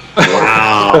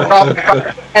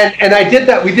 And I did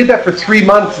that. We did that for 3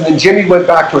 months, and then Jimmy went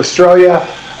back to Australia.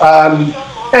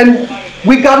 And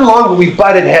we got along, but we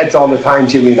butted heads all the time,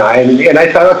 Jimmy and I. And I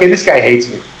thought, okay, this guy hates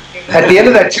me. At the end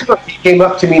of that tour, he came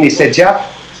up to me and he said, "Jeff,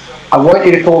 I want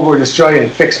you to go over to Australia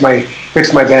and fix my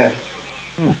band."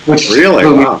 Which really?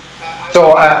 Wow.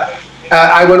 So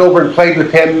I went over and played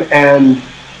with him, and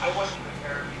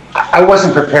I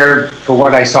wasn't prepared for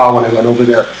what I saw when I went over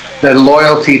there. The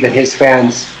loyalty that his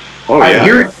fans. Oh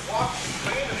yeah.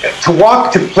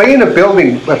 To play in a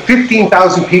building with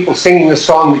 15,000 people singing a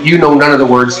song that you know none of the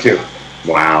words to.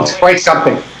 Wow. It's quite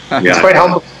something. It's quite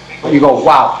humble. You go,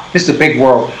 wow, this is a big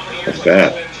world. That's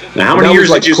bad. Now, how many years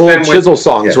like did you Cold spend Chisel with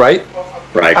songs, right?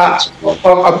 Right.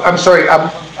 I'm sorry.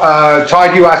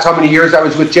 Todd, you asked how many years I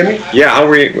was with Jimmy? Yeah, how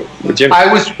were you with Jimmy?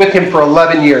 I was with him for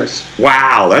 11 years.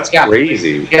 Wow, that's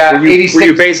crazy. Yeah, were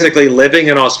you basically living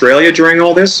in Australia during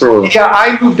all this? Or? Yeah,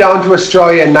 I moved down to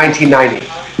Australia in 1990.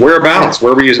 Whereabouts?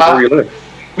 Where were you living?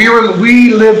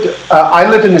 I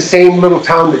lived in the same little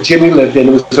town that Jimmy lived in.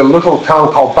 It was a little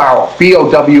town called Bowral,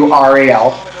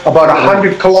 Bowral, about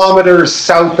 100 kilometers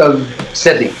south of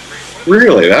Sydney.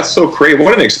 Really? That's so crazy.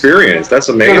 What an experience. That's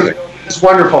amazing. It's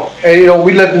wonderful. And,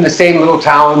 we lived in the same little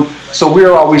town, so we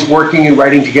were always working and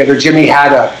writing together. Jimmy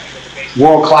had a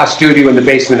world-class studio in the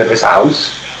basement of his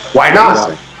house. Why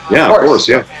not? Yeah, of course,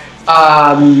 yeah.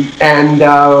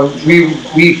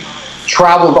 We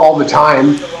traveled all the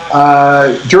time.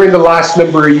 During the last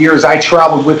number of years, I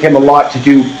traveled with him a lot to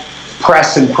do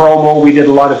press and promo. We did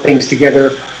a lot of things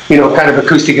together, kind of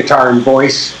acoustic guitar and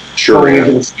voice. Sure. Going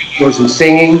into the studios and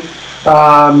singing.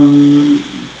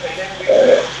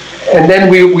 And then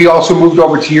we also moved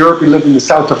over to Europe. We lived in the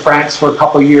south of France for a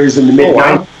couple of years in the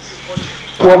mid-90s.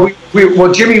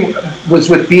 Well, Jimmy was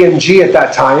with BMG at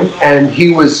that time, and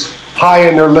he was high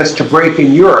on their list to break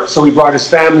in Europe. So he brought his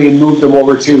family and moved them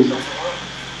over to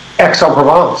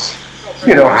Aix-en-Provence.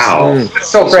 Wow. It's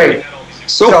so great.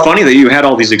 So funny that you had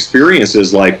all these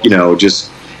experiences, like,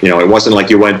 it wasn't like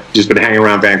you just been hanging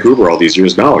around Vancouver all these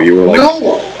years. No, you were like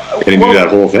getting to do that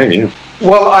whole thing. Yeah.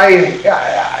 Well,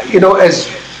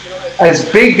 as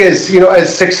big as,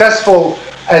 as successful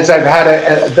as I've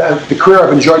had the career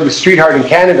I've enjoyed with Streetheart in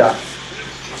Canada,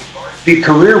 the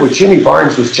career with Jimmy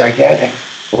Barnes was gigantic.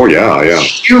 Oh yeah, yeah.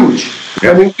 Huge.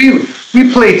 Yeah. I mean,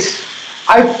 we played.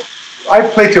 I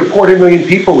played to 250,000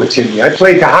 people with Jimmy. I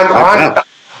played to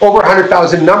over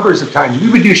 100,000 numbers of times. We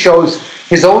would do shows,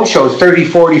 his own shows, 30,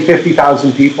 40,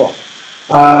 50,000 people.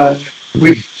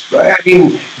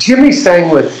 Jimmy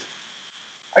sang with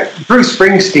Bruce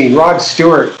Springsteen, Rod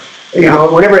Stewart.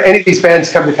 Whenever any of these bands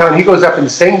come to town, he goes up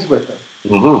and sings with them.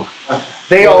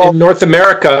 Mm-hmm. In North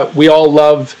America, we all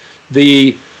love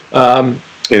the "Gonna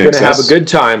Have a Good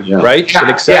Time," right? Yeah. In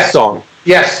Excess song.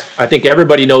 Yes. I think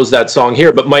everybody knows that song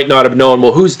here, but might not have known,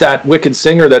 well, who's that wicked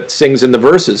singer that sings in the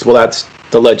verses? Well, that's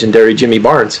the legendary Jimmy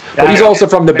Barnes. But he's also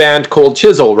from the band Cold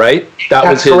Chisel, right?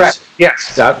 That's correct.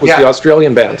 Yes. That was the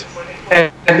Australian band.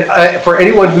 And for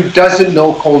anyone who doesn't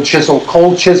know Cold Chisel,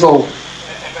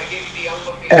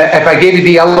 if I gave you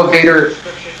the elevator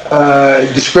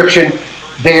description,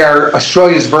 they are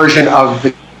Australia's version of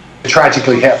the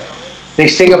Tragically Hip. They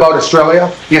sing about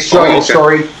Australia, the Australian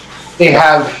story. They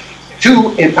have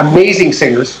two amazing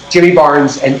singers, Jimmy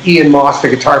Barnes and Ian Moss, the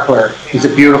guitar player. He's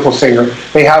a beautiful singer.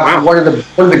 They have one of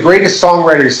the greatest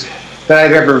songwriters that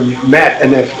I've ever met,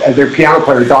 and their piano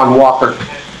player, Don Walker.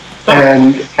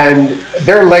 And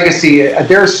their legacy,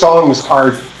 their songs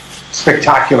are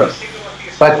spectacular.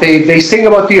 But they sing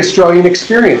about the Australian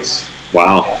experience.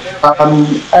 Wow.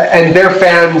 And their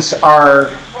fans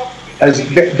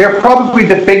they're probably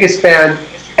the biggest band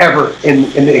ever in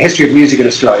the history of music in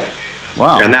Australia.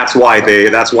 Wow. And that's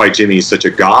why Jimmy's such a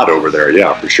god over there.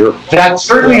 Yeah, for sure. That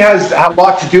certainly has a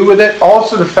lot to do with it.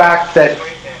 Also the fact that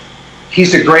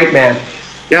he's a great man.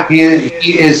 Yeah.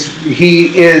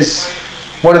 He is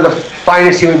one of the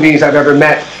finest human beings I've ever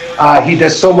met. He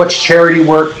does so much charity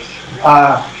work.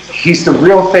 He's the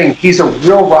real thing. He's a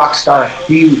real rock star.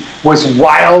 He was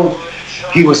wild.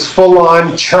 He was full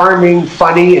on, charming,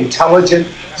 funny, intelligent.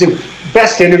 It's the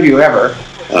best interview ever.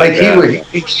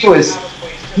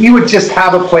 He would just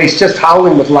have a place just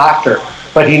howling with laughter,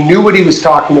 but he knew what he was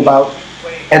talking about.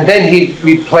 And then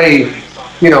we'd play,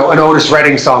 an Otis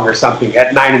Redding song or something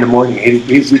at 9 in the morning.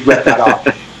 We'd rip that off.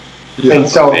 And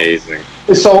so, amazing.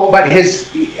 But his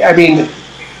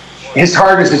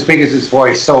heart is as big as his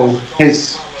voice, so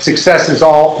his success is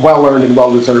all well-earned and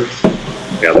well-deserved.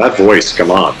 Yeah, that voice, come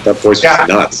on. That voice was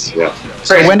nuts. Yeah.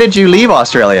 So when did you leave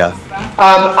Australia?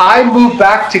 I moved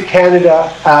back to Canada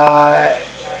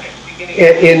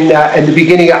in the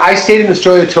beginning. I stayed in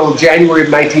Australia until January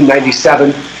of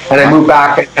 1997, and I moved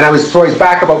back, and I was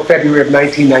back about February of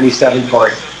 1997 for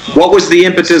it. What was the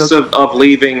impetus of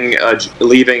leaving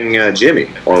Jimmy,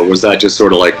 or was that just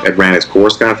sort of like it ran its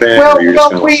course kind of thing?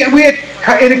 It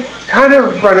had kind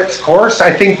of run its course.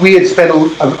 I think we had spent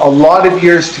a lot of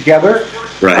years together.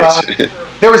 Right.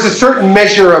 There was a certain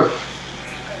measure of.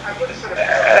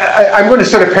 I'm going to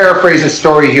sort of paraphrase a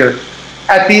story here.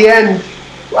 At the end,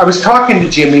 I was talking to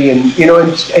Jimmy, and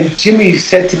Jimmy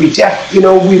said to me, "Jeff,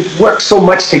 we've worked so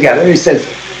much together." He says,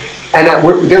 and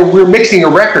we're mixing a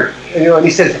record. And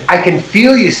he says, "I can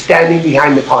feel you standing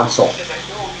behind the console."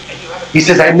 He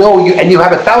says, I know you, and you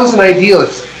have 1,000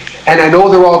 ideas, and I know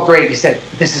they're all great. He said,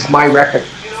 this is my record.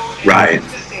 Right.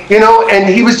 You know, and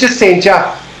he was just saying,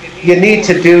 Jeff, you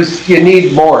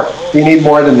need more. You need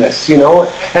more than this, you know.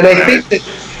 And I think that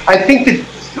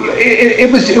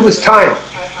it was time,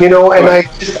 you know. And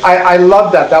I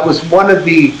love that. That was one of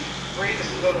the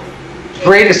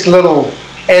greatest little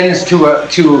ends to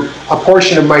a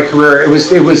portion of my career. It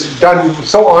was done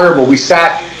so honorable. We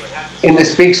sat in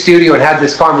this big studio and had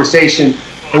this conversation,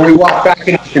 and we walked back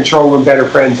into the control room better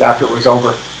friends after it was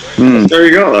over. There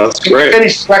you go. That's great. We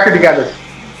finished the record together.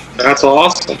 That's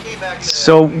awesome.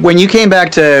 So when you came back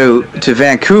to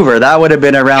Vancouver, that would have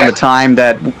been around the time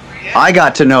that I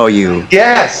got to know you.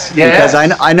 Yes. Because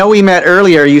I know we met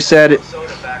earlier. You said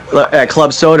at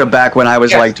Club Soda back when I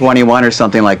was like 21 or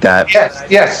something like that.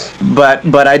 Yes.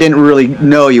 But I didn't really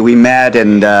know you. We met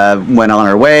and went on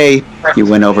our way. You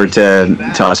went over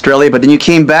to Australia, but then you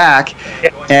came back,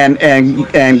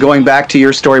 and going back to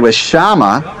your story with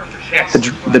Shama,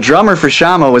 the drummer for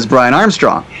Shama was Brian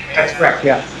Armstrong. That's correct.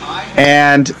 Yeah.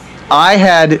 And I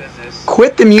had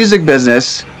quit the music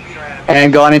business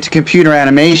and gone into computer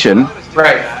animation.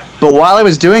 Right. But while I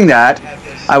was doing that,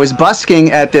 I was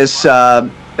busking at this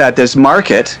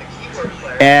market,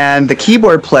 and the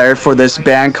keyboard player for this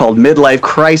band called Midlife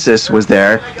Crisis was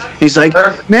there. He's like,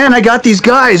 man, I got these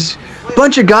guys, a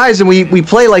bunch of guys, and we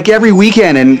play like every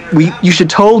weekend, and you should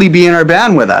totally be in our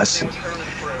band with us.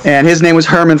 And his name was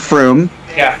Herman Froome.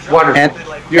 Yeah, wonderful.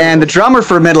 And the drummer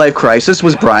for Midlife Crisis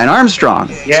was Brian Armstrong.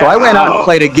 Yeah. So I went out and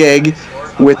played a gig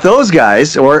with those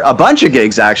guys, or a bunch of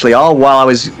gigs actually, all while I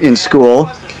was in school.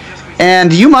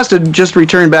 And you must have just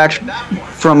returned back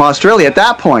from Australia at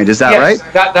that point, is that right?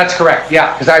 That's correct.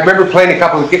 Yeah, because I remember playing a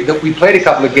couple of gigs. We played a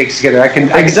couple of gigs together. I can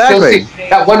still see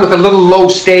that one with a little low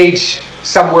stage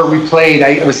somewhere we played.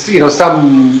 It was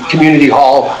some community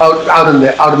hall out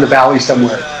in the valley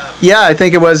somewhere. Yeah, I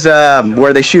think it was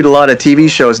where they shoot a lot of TV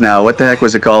shows now. What the heck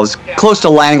was it called? It was close to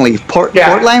Langley. Port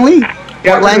Langley?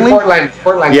 Yeah, Port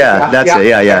Langley. Yeah, that's it.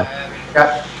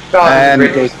 Yeah. Oh,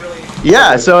 great days.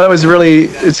 Yeah, so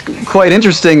it's quite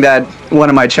interesting that one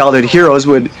of my childhood heroes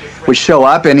would show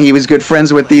up, and he was good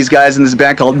friends with these guys in this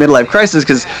band called Midlife Crisis,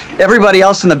 because everybody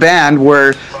else in the band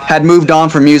had moved on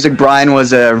from music. Brian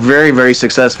was a very, very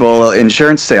successful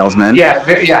insurance salesman. Yeah.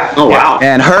 Oh, wow.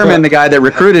 And Herman, the guy that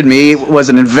recruited me, was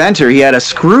an inventor. He had a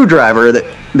screwdriver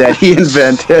that he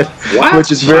invented,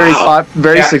 which is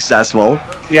very successful.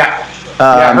 Yeah.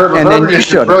 Herman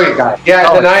is a brilliant guy. Yeah,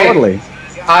 totally.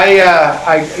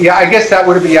 I guess that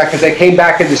would have been, because I came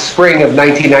back in the spring of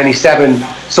 1997,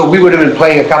 so we would have been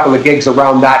playing a couple of gigs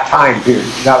around that time period.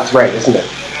 That was right, isn't it?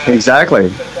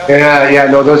 Exactly. Yeah.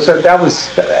 No, that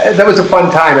was a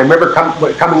fun time. I remember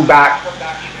coming back.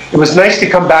 It was nice to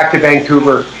come back to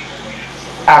Vancouver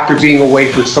after being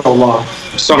away for so long.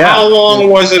 So how long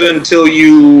was it until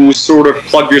you sort of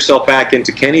plugged yourself back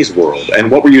into Kenny's world? And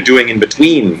what were you doing in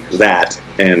between that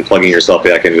and plugging yourself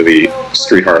back into the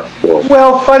Street Heart world?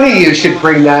 Well, funny you should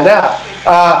bring that up.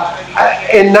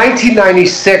 In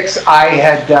 1996,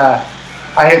 I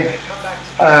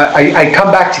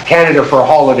come back to Canada for a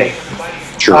holiday.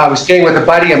 Sure. I was staying with a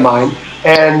buddy of mine,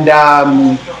 and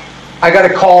I got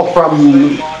a call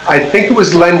from, I think it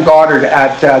was Len Goddard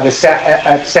at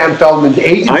Sam Feldman's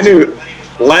agency. I knew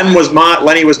Lenny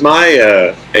was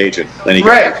my agent.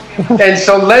 Right. And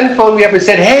so Len phoned me up and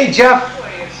said, hey, Jeff,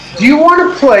 do you want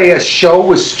to play a show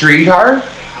with Street Heart?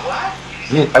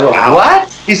 I go,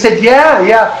 what? He said,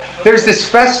 yeah. There's this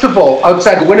festival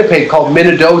outside of Winnipeg called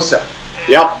Minnedosa.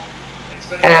 Yep.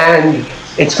 And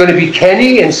it's going to be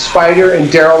Kenny and Spider and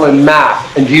Daryl and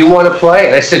Matt. And do you want to play?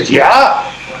 And I said,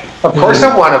 yeah, of course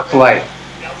I want to play.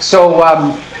 So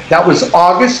that was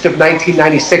August of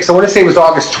 1996. I want to say it was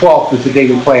August 12th was the day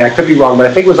we played. I could be wrong, but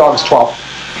I think it was August 12th.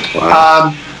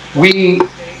 Wow. We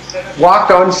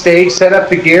walked on stage, set up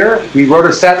the gear, we wrote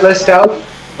a set list out,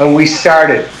 and we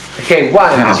started. Okay,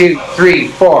 1, 2, 3,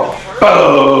 4.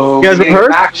 Boom! You guys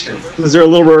rehearsed? Action. Was there a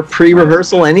little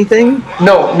pre-rehearsal, anything?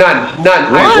 No, none.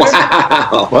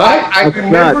 Wow.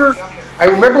 I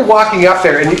remember walking up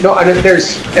there, and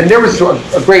there was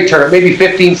a great turnout, maybe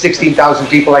 15,000, 16,000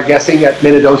 people, I'm guessing, at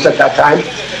Minnedosa at that time.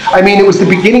 I mean, it was the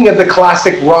beginning of the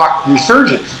classic rock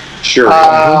resurgence. Sure.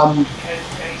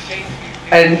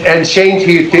 And Shane,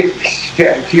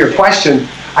 to your question,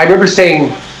 I remember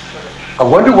saying, I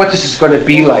wonder what this is going to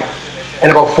be like. And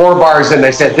about 4 bars in,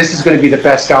 I said, this is going to be the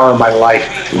best hour of my life.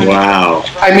 Wow.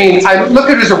 I mean,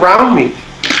 look at who's around me.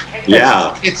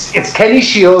 Yeah. It's Kenny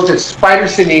Shields, it's Spider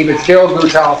Sineve, it's Gerald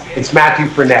Gutel, it's Matthew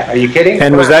Burnett. Are you kidding?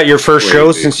 And was that your first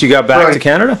show since you got back to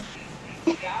Canada?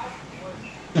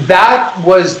 that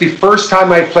was the first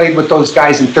time I played with those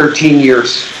guys in 13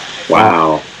 years.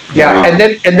 Wow. Yeah, wow. And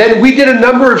then we did a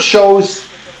number of shows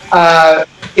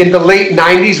in the late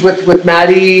 90s with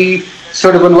Matty,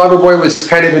 sort of when Loverboy was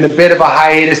kind of in a bit of a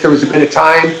hiatus. There was a bit of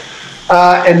time.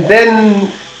 And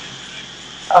then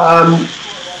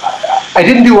I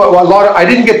didn't do I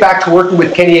didn't get back to working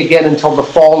with Kenny again until the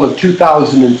fall of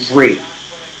 2003.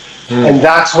 And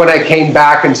that's when I came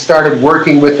back and started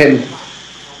working with him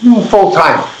full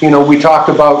time. You know, we talked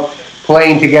about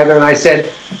playing together, and I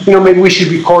said, you know, maybe we should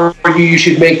record you.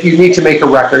 You need to make a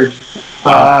record.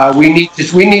 We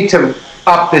need to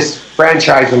up this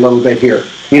franchise a little bit here.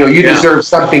 You know, you deserve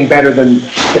something better than.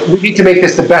 We need to make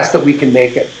this the best that we can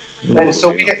make it. And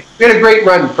so we had a great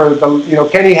run for the. You know,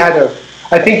 Kenny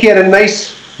I think he had a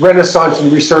nice renaissance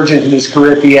and resurgence in his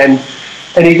career at the end,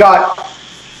 and he got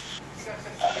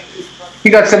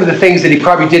some of the things that he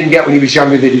probably didn't get when he was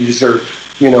younger that he deserved,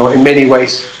 you know, in many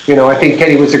ways. You know, I think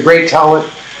Kenny was a great talent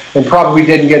and probably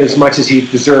didn't get as much as he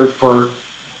deserved for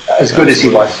as good as he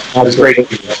was. As great as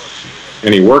he was.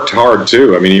 And he worked hard,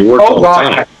 too. I mean, he worked all the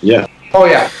time. Yeah. Oh,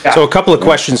 yeah. So a couple of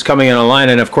questions coming in online,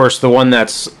 and of course the one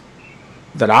that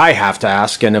I have to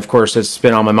ask, and of course it's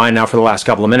been on my mind now for the last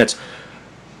couple of minutes.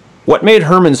 What made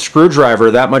Herman's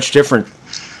Screwdriver that much different?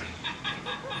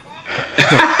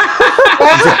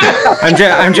 I'm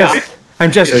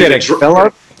just kidding.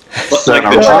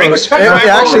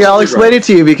 Actually, I'll explain it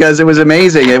to you because it was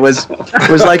amazing. It was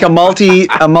like a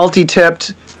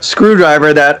multi-tipped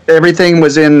screwdriver that everything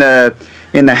was in the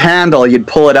handle. You'd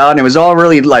pull it out, and it was all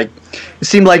really like it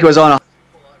seemed like it was on a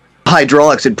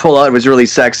hydraulics. It'd pull out. It was really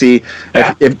sexy.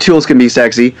 If tools can be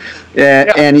sexy,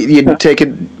 and you'd take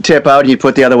a tip out, and you'd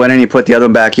put the other one in, and you put the other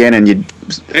one back in, and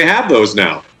They have those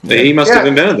now. He must have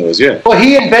invented those, Well,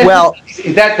 he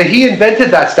invented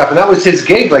that stuff, and that was his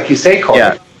gig, like you say, Corey.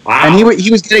 Yeah. Wow. And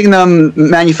he was getting them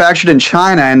manufactured in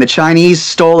China, and the Chinese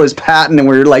stole his patent and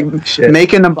were like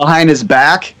making them behind his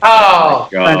back. Oh,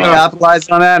 and he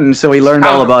capitalized on that, and so he learned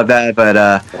all about that. But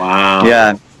wow,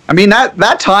 yeah, I mean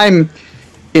that time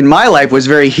in my life was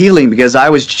very healing because I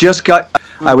was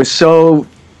so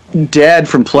dead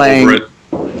from playing.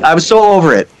 I was so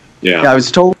over it. Yeah, I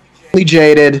was totally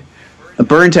jaded,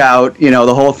 burnt out. You know,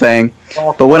 the whole thing.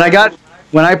 But when I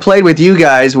played with you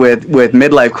guys with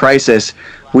Midlife Crisis,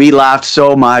 we laughed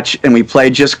so much and we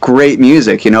played just great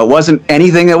music. You know, it wasn't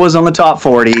anything that was on the top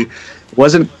 40. It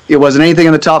wasn't anything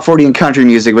in the top 40 in country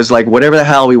music. It was like whatever the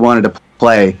hell we wanted to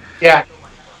play. Yeah.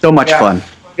 So much fun.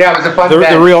 Yeah, it was a fun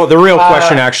band. The real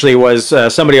question actually was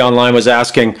somebody online was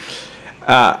asking,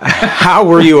 how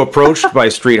were you approached by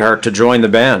Streetheart to join the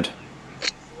band?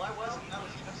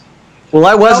 Well,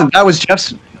 I wasn't. That was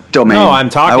Jeff's domain. No, I'm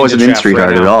talking. I wasn't in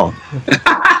Streetheart at all.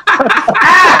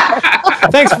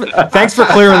 Thanks for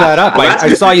clearing that up.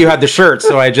 I saw you had the shirt,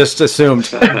 so I just assumed.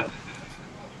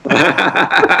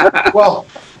 Well,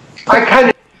 I kind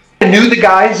of knew the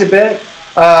guys a bit.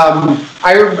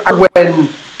 I remember when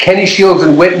Kenny Shields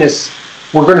and Witness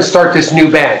were going to start this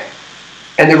new band,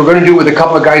 and they were going to do it with a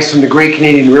couple of guys from the Great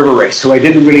Canadian River Race, who I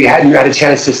hadn't had a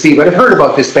chance to see, but I'd heard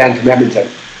about this band from Edmonton.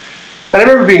 And I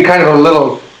remember being kind of a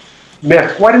little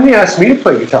miffed. Why didn't he ask me to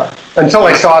play guitar? Until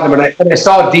I saw them, and I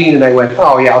saw Dean, and I went,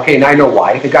 oh, yeah, okay, and I know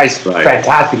why. The guy's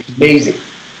fantastic, amazing.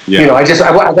 Yeah. You know, I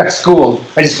got schooled.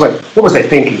 I just went, what was I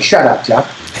thinking? Shut up, Jeff.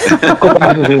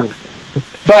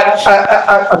 But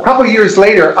a couple of years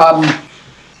later,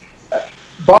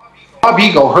 Bob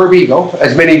Eagle, Herb Eagle,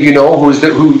 as many of you know,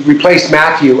 who replaced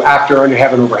Matthew after Under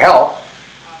Heaven Over Hell,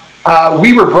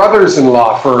 we were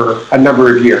brothers-in-law for a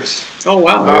number of years. Oh,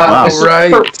 wow.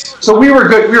 So we were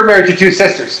good. We were married to two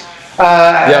sisters.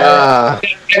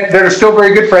 They're still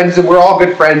very good friends, and we're all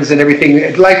good friends and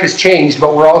everything. Life has changed,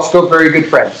 but we're all still very good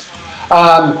friends.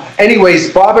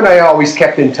 Anyways, Bob and I always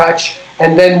kept in touch.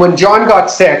 And then when John got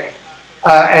sick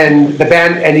and the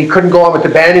band, and he couldn't go on with the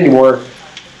band anymore,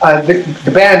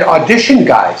 the band auditioned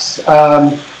guys.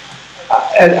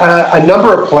 A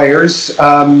number of players.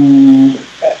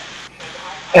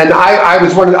 And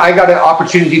I got an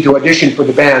opportunity to audition for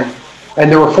the band, and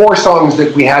there were 4 songs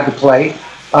that we had to play.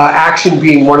 Action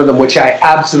being one of them, which I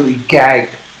absolutely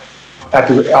gagged at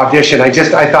the audition. I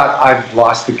thought I've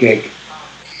lost the gig.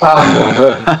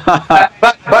 But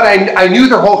I knew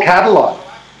their whole catalog.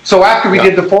 So after we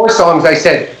did the 4 songs, I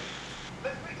said,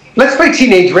 "Let's play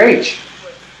Teenage Rage."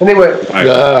 And they went,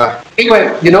 he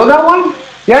went, "You know that one?"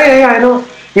 Yeah, I know.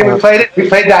 Yeah, we played it. We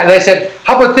played that, and I said,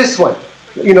 "How about this one?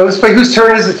 You know, let's play Whose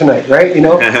Turn Is It Tonight?" Right? You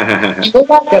know,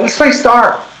 let's play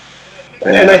Star.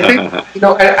 And I think, you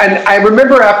know, and I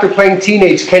remember after playing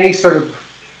Teenage, Kenny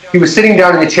he was sitting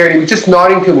down in the chair and he was just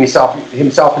nodding to himself,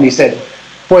 and he said,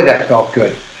 "Boy, that felt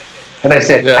good." And I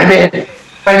said, I'm in.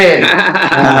 They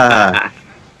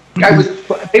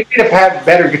may have had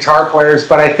better guitar players,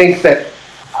 but I think that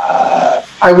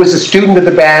I was a student of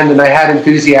the band and I had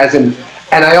enthusiasm,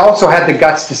 and I also had the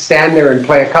guts to stand there and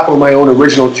play a couple of my own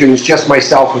original tunes just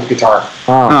myself with guitar.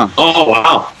 Oh,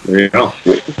 wow. There you go.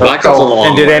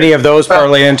 And did any of those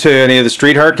parlay into any of the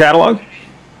Street Heart catalog?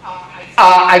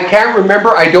 I can't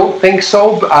remember. I don't think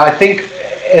so. I think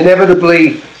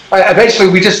inevitably, eventually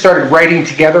we just started writing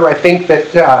together. I think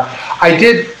that I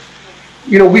did,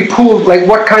 we pooled, like,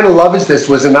 What Kind of Love Is This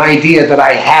was an idea that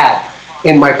I had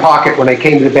in my pocket when I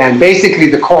came to the band. Basically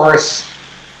the chorus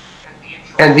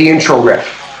and the intro riff.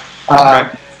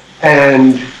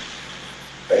 And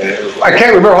I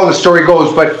can't remember how the story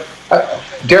goes, but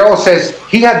Daryl says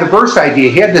he had the verse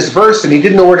idea. He had this verse and he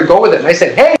didn't know where to go with it. And I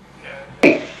said, hey,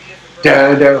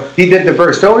 he did the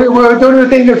verse. Don't do the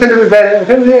thing. I'm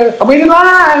waiting in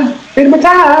line. Waiting my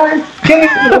time.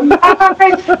 And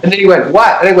then he went,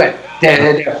 what? And I went,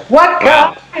 what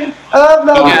kind of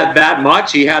love? He had that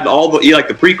much? He had all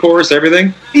the pre-chorus,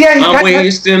 everything? Yeah. I'm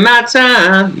wasting my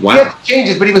time. Wow. He had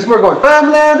changes, but he was more going,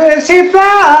 I'm letting she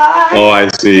fly. Oh, I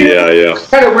see. Yeah.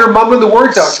 Kind of, we were mumbling the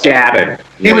words out. Scatting.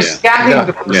 He was scatting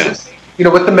the verses,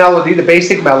 with the melody, the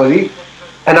basic melody.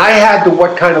 And I had the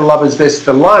What Kind of Love Is This,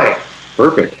 the line.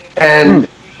 Perfect. And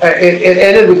it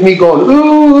ended with me going,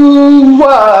 ooh,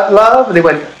 what love? And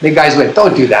the guys went,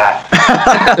 don't do that.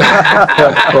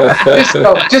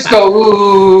 just go,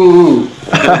 ooh.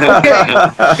 Okay.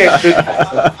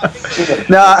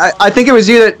 No, I think it was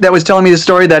you that was telling me the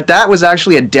story that was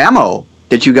actually a demo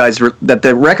that you guys, that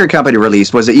the record company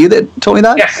released. Was it you that told me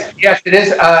that? Yes, it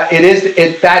is.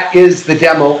 That is the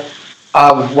demo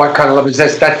of What Kind of Love Is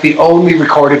This. That's the only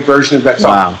recorded version of that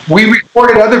song. Wow. We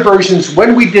recorded other versions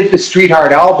when we did the Street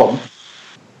Heart album.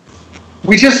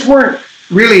 We just weren't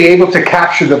really able to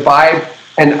capture the vibe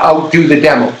and outdo the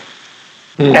demo.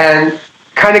 And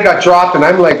kind of got dropped, and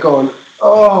I'm like going,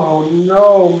 oh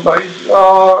no,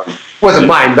 it wasn't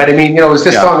mine, but I mean, it was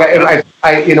this song.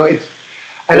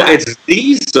 It's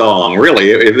the song,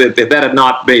 really. If that had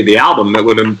not made the album, it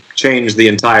would have changed the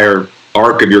entire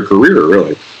arc of your career,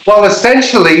 really. Well,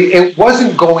 essentially, it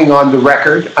wasn't going on the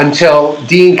record until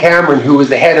Dean Cameron, who was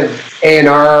the head of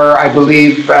A&R, I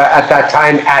believe, at that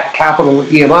time at Capitol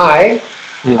EMI,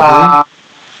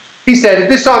 he said, if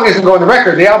this song isn't going on the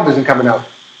record, the album isn't coming out.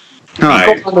 It's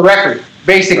going on the record.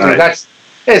 Basically,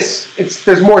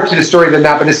 there's more to the story than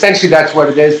that, but essentially that's what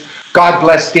it is. God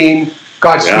bless Dean.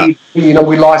 Godspeed. We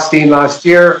lost Dean last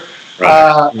year.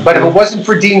 But if it wasn't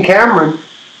for Dean Cameron,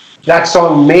 that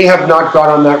song may have not got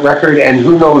on that record, and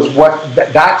who knows what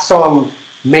that song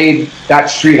made that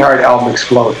Street Heart album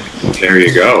explode. There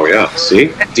you go. Yeah.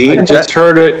 See, Dean. I just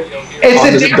heard it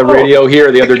on the radio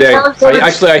here the other day.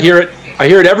 I hear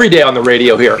it every day on the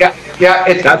radio here. Yeah.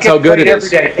 That's how good it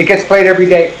is. It gets played every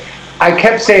day. I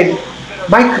kept saying,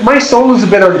 my solos have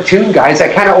been on a tune, guys.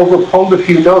 I kind of overpulled a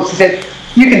few notes. He said,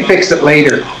 you can fix it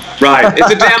later. Right. It's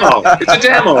a demo.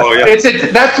 Yeah.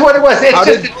 That's what it was. It's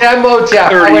just a demo, Jeff.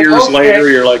 30 years later,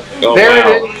 you're like, oh,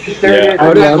 there it is. There it is.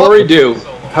 How did Corey do?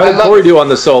 How did Corey do on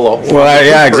the solo? Well,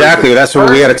 yeah, exactly. That's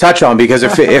what we got to touch on, because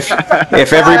if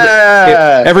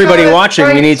everybody watching,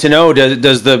 we need to know: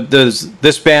 does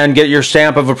this band get your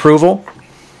stamp of approval?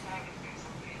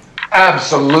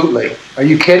 Absolutely. Are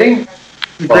you kidding?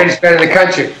 The greatest band in the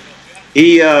country.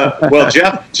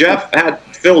 Jeff had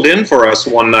filled in for us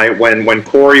one night when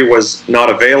Corey was not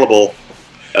available,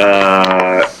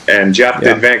 and Jeff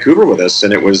did Vancouver with us,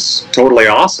 and it was totally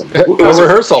awesome. It was a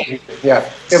rehearsal. No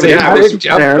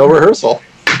rehearsal.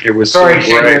 It was great.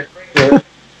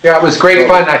 Yeah, it was great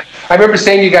fun. I remember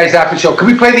saying to you guys after the show, can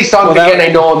we play these songs again? I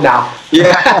know them now.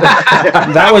 Yeah.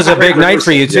 That was a big night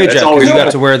for you too, Jeff, because you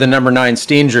got to wear the number 9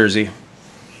 Steen jersey.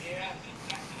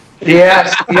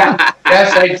 Yes,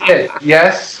 I did.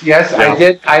 Yes, I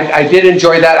did. I did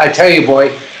enjoy that. I tell you,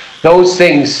 boy, those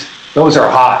are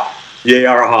hot. They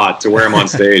are hot to wear them on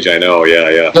stage. I know.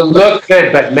 Yeah. They look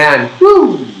good, but man,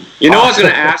 woo. I was going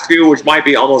to ask you, which might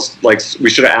be almost like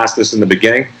we should have asked this in the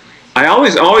beginning. I'm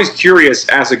always curious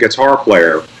as a guitar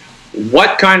player,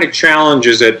 what kind of challenge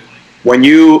is it when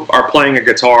you are playing a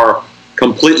guitar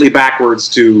completely backwards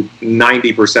to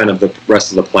 90% of the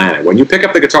rest of the planet? When you pick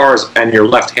up the guitars and you're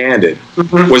left-handed,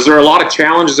 was there a lot of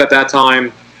challenges at that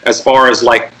time as far as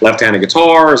like left-handed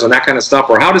guitars and that kind of stuff?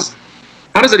 Or how does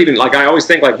it even, like, I always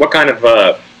think, like, what kind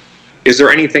of, is there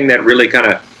anything that really kind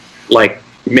of like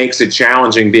makes it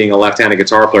challenging being a left-handed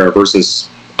guitar player versus,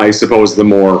 I suppose, the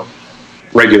more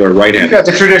regular right-handed? Yeah,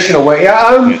 the traditional way.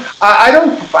 The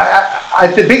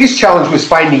biggest challenge was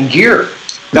finding gear.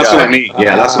 That's what I mean.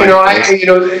 Yeah, that's what I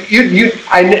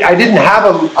didn't have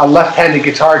a left-handed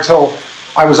guitar till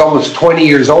I was almost 20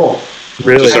 years old.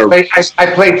 Really? I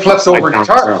played flipped over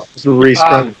guitar.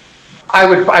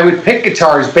 I would pick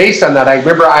guitars based on that. I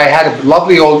remember I had a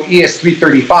lovely old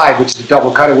ES335, which is a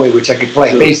double cutaway, which I could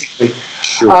play basically.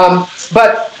 Sure.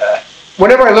 But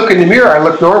whenever I look in the mirror, I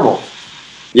look normal.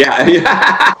 Yeah.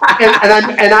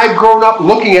 and I've grown up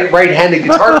looking at right-handed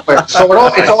guitar players, so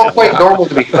it's all quite normal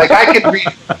to me. Like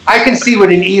I can see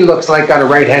what an E looks like on a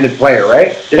right-handed player,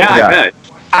 right? Yeah. I bet.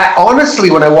 I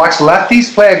honestly, when I watch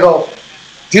lefties play, I go,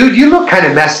 dude, you look kind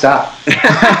of messed up.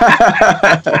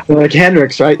 Like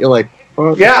Hendrix, right? You're like,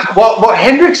 oh. Yeah. Well,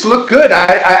 Hendrix looked good.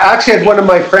 I actually had one of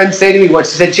my friends say to me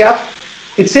once. He said,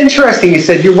 "Jeff, it's interesting." He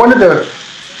said, "You're one of the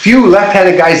few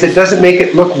left-handed guys that doesn't make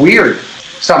it look weird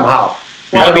somehow."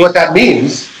 Well, I don't know what that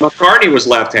means. McCartney was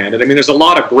left-handed. I mean, there's a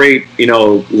lot of great,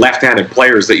 left-handed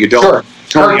players that you don't.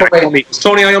 Sure. Is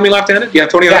Tony Iommi left-handed? Yeah,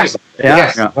 Tony Iommi.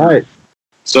 Yes. Yeah. Right.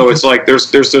 So it's like there's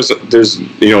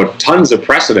tons of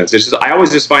precedents. It's just I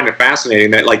always just find it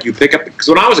fascinating that like you pick up, because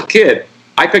when I was a kid,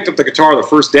 I picked up the guitar the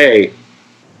first day.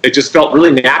 It just felt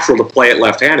really natural to play it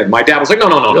left-handed. My dad was like,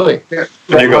 no. Really? Yeah.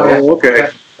 And you go, oh, okay.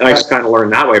 And I just kind of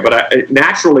learned that way. But it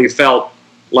naturally felt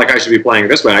like I should be playing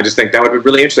this way. I just think that would be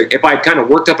really interesting. If I kind of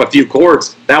worked up a few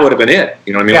chords, that would have been it.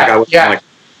 You know what I mean? Yeah, like I wasn't like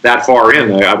that far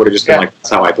in. I would have just been like, that's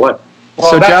how I play.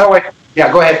 Well, So, that's Jeff,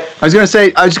 how go ahead. I was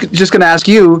just going to ask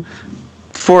you,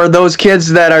 for those kids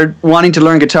that are wanting to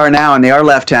learn guitar now and they are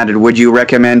left-handed, would you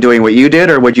recommend doing what you did,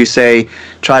 or would you say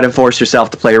try to force yourself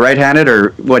to play right-handed,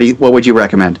 or what would you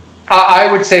recommend?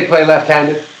 I would say play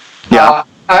left-handed. Yeah.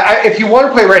 If you want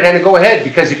to play right-handed, go ahead,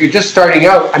 because if you're just starting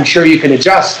out, I'm sure you can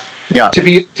adjust. Yeah. To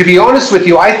be honest with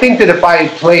you, I think that if I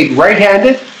played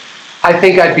right-handed, I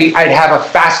think I'd have a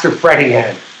faster fretting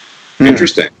hand.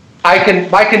 Interesting. I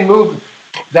can move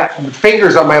that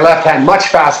fingers on my left hand much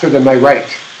faster than my right.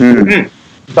 Mm-hmm.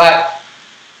 But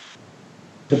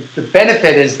the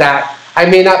benefit is that I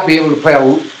may not be able to play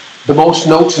the most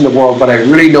notes in the world, but I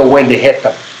really know when to hit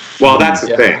them. Well, that's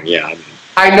the thing. Yeah.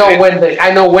 I know when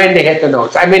to hit the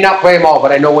notes. I may not play them all,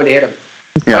 but I know when to hit them.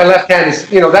 Yeah. My left hand is,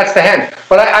 that's the hand.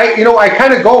 But I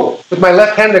kind of go with my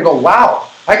left hand. I go, wow,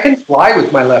 I can fly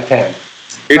with my left hand.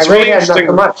 It's my really right hand,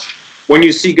 interesting not so much. When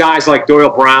you see guys like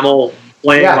Doyle Bramall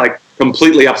playing like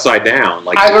completely upside down.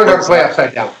 Like I learned how to play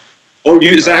upside down. Oh,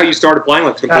 is that how you started playing?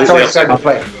 Like completely That's how I upside started down? to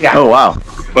play. Yeah. Oh, wow.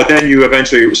 But then you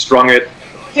eventually strung it.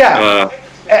 Yeah.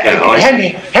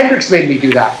 Hendrix made me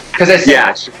do that because I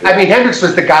said, Hendrix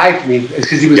was the guy for me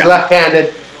because he was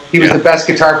left-handed. He was the best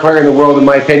guitar player in the world, in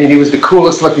my opinion. He was the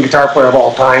coolest looking guitar player of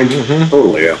all time. Mm-hmm.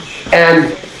 Totally, yeah.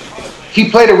 And he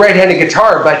played a right-handed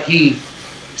guitar, but he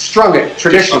strung it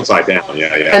traditionally. Upside down,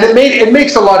 yeah. And it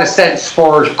makes a lot of sense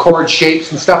for chord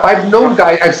shapes and stuff. I've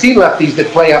seen lefties that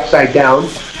play upside down.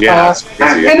 Yeah,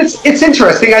 and it's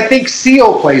interesting. I think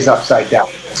Seal plays upside down.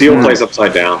 Seal plays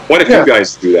upside down. Quite a few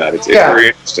guys do that. It's very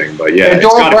interesting, but yeah. And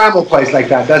Doyle Bramall plays like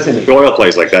that, doesn't he? Doyle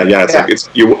plays like that. Yeah, like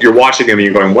you're watching him and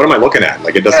you're going, "What am I looking at?"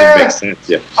 Like it doesn't even make sense.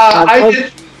 Yeah. I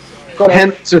did. Go ahead.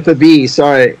 Hendrix with the V.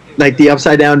 Sorry, like the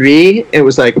upside down V. It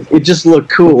was like it just looked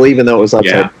cool, even though it was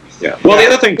upside. Yeah. Well, the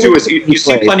other thing too is you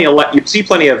see plenty of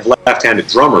left-handed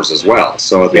drummers as well.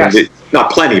 So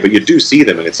not plenty, but you do see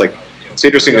them, and it's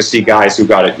interesting to see guys who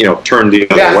got it turned the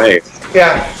other way.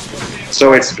 Yeah.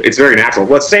 So it's very natural.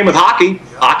 Well, same with hockey.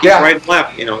 Hockey's right and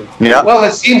left. Yeah. Well,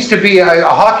 it seems to be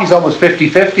hockey's almost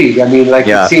 50-50. I mean,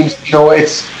 it seems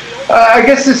it's. I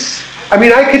guess it's. I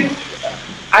mean, I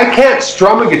can't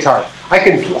strum a guitar. I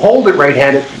can hold it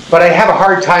right-handed, but I have a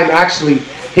hard time actually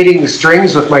hitting the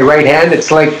strings with my right hand.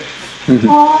 It's like.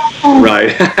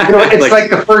 Right. It's like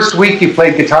the first week you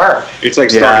played guitar. It's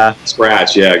like starting from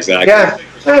scratch. Yeah, exactly. Yeah.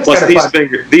 Plus,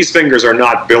 these fingers are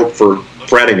not built for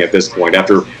fretting at this point.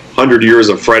 After 100 years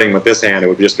of fretting with this hand, it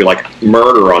would just be like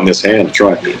murder on this hand to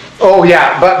try. Oh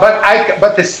yeah,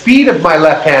 but the speed of my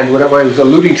left hand, what I was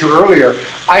alluding to earlier,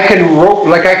 I can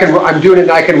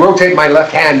rotate my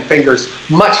left hand fingers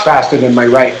much faster than my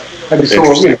right. I mean, so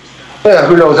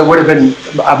who knows? I would have been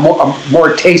a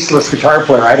more tasteless guitar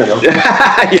player. I don't know.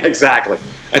 Yeah, exactly.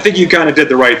 I think you kind of did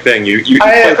the right thing. You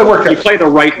play the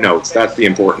right notes. That's the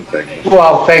important thing.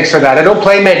 Well, thanks for that. I don't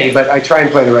play many, but I try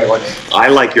and play the right ones. I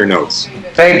like your notes.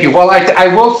 Thank you. Well, I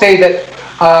will say that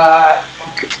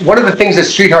one of the things that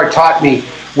Streetheart taught me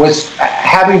was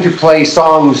having to play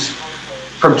songs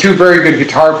from two very good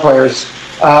guitar players.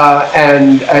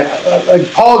 And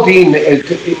Paul Dean,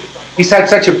 he's had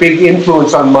such a big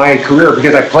influence on my career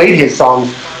because I played his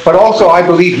songs. But also, I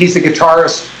believe he's a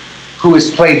guitarist who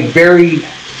has played very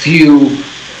few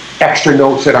extra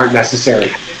notes that aren't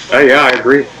necessary. Yeah, I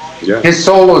agree. His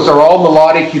solos are all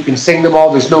melodic. You can sing them all.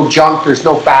 There's no junk. There's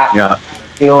no fat. Yeah.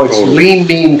 You know, it's lean,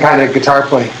 mean kind of guitar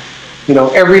playing. You know,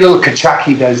 every little ka-chuck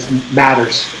he does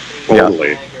matters.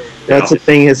 Totally. That's the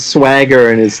thing. His swagger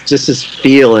and his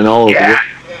feel and all of it.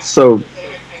 So.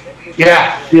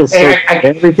 Yeah. Feels so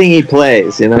everything he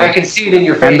plays. You know. I can see it in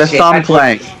your face. And the thumb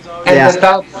playing. And the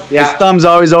thumb. Yeah. His thumb's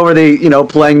always over the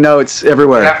playing notes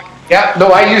everywhere. Yeah. Yeah, no,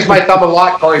 I use my thumb a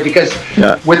lot, Corey, because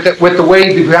with the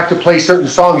way you have to play certain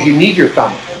songs, you need your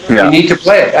thumb. Yeah. You need to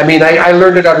play it. I mean, I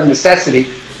learned it out of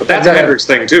necessity. But that's a Hendrix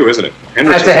thing too, isn't it?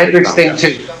 That's a Hendrix thing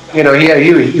too. You know,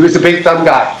 he was a big thumb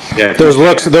guy. Yeah. Those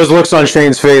looks on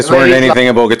Shane's face weren't anything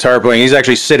about guitar playing. He's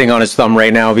actually sitting on his thumb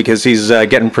right now because he's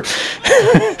getting.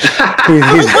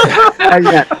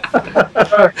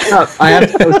 I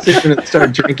have to go sit and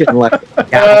start drinking.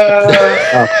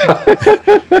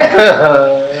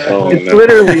 It's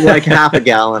literally like half a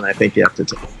gallon. I think you have to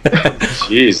take.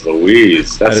 Jeez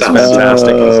Louise, that sounds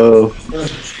fantastic.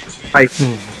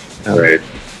 Right.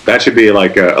 That should be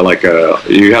like a.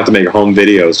 You have to make home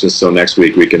videos just so next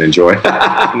week we can enjoy.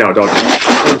 No, don't.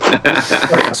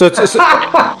 So it's as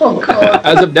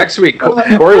of next week,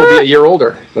 Corey will be a year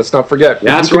older. Let's not forget.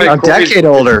 Yeah, that's right. A decade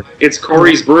older. It's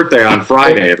Corey's birthday on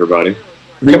Friday, everybody.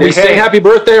 Can we say happy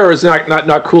birthday, or is it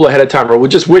not cool ahead of time? Or we're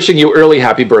just wishing you early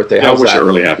happy birthday? I wish you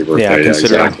early happy birthday. Yeah,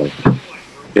 exactly.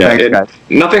 Yeah, Thanks,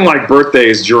 nothing like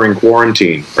birthdays during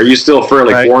quarantine. Are you still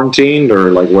fairly quarantined, or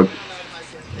like what?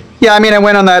 Yeah, I mean, I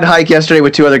went on that hike yesterday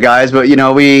with two other guys, but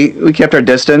we kept our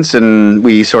distance and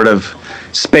we sort of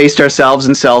spaced ourselves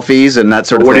in selfies and that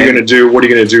sort of thing. What are you going to do? What are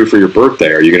you going to do for your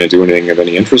birthday? Are you going to do anything of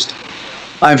any interest?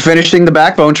 I'm finishing the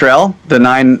Backbone Trail, the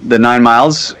 9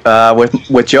 miles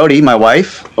with Jody, my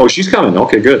wife. Oh, she's coming.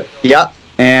 Okay, good. Yeah,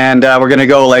 and we're going to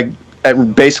go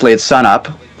basically at sunup.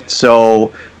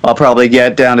 So I'll probably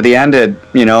get down to the end at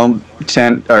 10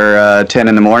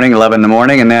 in the morning, 11 in the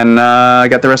morning, and then I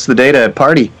got the rest of the day to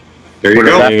party. There you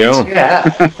go. There you go.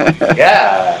 Yeah.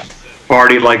 Yeah.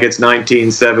 Party like it's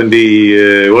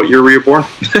 1970. What year were you born?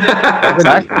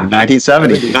 Exactly,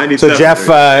 1970. So Jeff,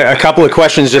 a couple of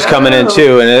questions just coming in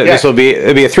too, and it'll be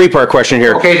a 3-part question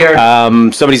here. Okay,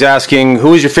 Darren. Somebody's asking, who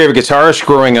was your favorite guitarist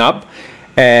growing up?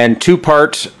 And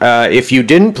 2-part, if you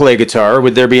didn't play guitar,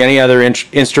 would there be any other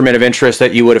instrument of interest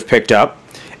that you would have picked up?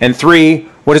 And 3,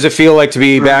 what does it feel like to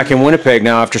be back in Winnipeg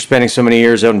now after spending so many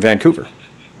years out in Vancouver?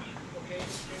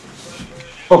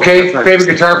 Okay, favorite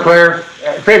guitar player,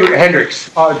 favorite Hendrix,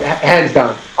 hands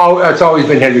down. Oh, it's always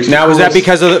been Hendrix. Now, was that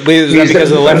because of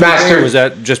the left master, or was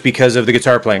that just because of the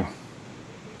guitar playing?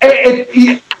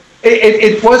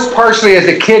 It was partially as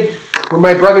a kid. When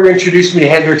my brother introduced me to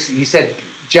Hendrix, he said,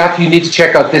 "Jeff, you need to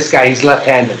check out this guy. He's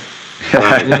left-handed."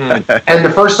 And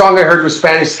the first song I heard was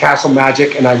Spanish Castle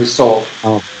Magic, and I was sold.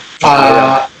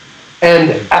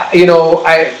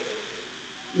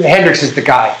 Hendrix is the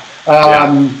guy.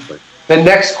 The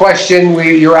next question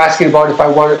you're asking about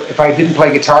if I didn't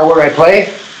play guitar, what would I play?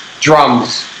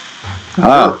 Drums.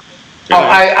 Oh.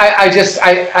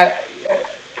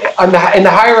 In the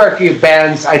hierarchy of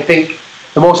bands, I think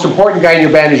the most important guy in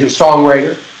your band is your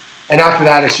songwriter, and after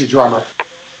that, it's your drummer.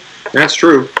 That's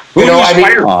true. Who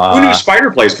knew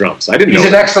Spider plays drums? I didn't know. He's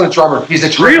an excellent drummer. He's a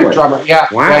terrific drummer. Yeah.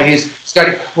 Wow. Yeah, he's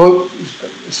studied. Well,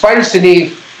 Spider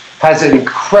Steve has an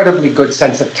incredibly good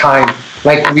sense of time.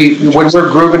 Like when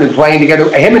we're grooving and playing together,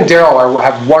 him and Daryl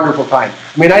have wonderful time.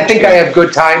 I mean, I think I have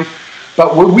good time,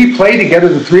 but when we play together,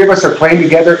 the three of us are playing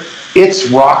together,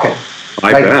 it's rocking.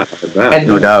 I bet. And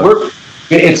no doubt.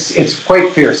 It's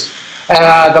quite fierce.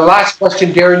 The last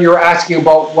question, Darren, you were asking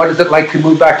about what is it like to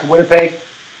move back to Winnipeg?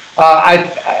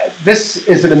 This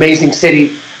is an amazing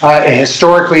city.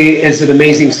 Historically, is an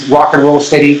amazing rock and roll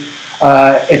city.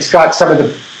 It's got some of the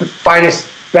finest,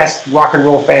 best rock and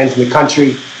roll fans in the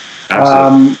country.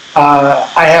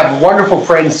 I have wonderful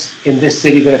friends in this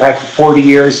city that I've had for 40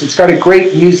 years. It's got a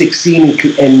great music scene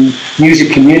and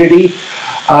music community.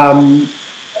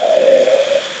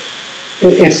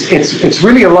 It's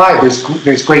really alive.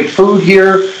 There's great food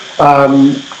here.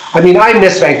 I mean, I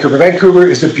miss Vancouver. Vancouver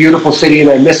is a beautiful city, and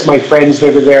I miss my friends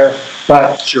that are there.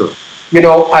 But sure,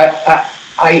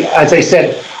 as I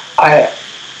said,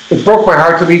 it broke my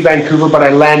heart to leave Vancouver, but I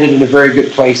landed in a very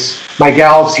good place. My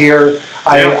gal's here.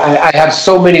 I have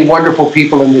so many wonderful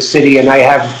people in this city, and I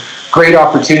have great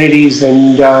opportunities,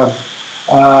 and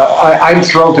I'm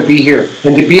thrilled to be here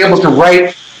and to be able to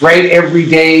write every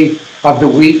day of the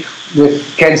week with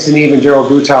Ken Seneve and Gerald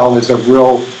Gutal is a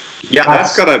real. Yeah,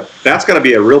 that's gotta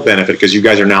be a real benefit because you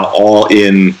guys are now all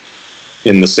in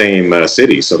the same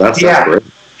city, so that's great.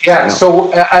 Yeah.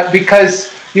 So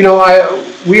because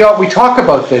we talk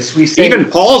about this. We say even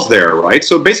Paul's there, right?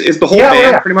 So basically, is the whole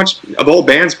band pretty much? The whole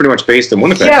band's pretty much based in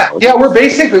Winnipeg. Yeah.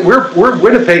 We're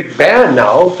Winnipeg band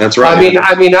now. That's right.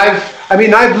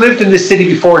 I've lived in this city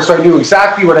before, so I knew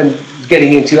exactly what I'm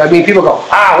getting into. I mean, people go,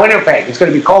 Winnipeg, it's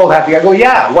going to be cold, happy. I go,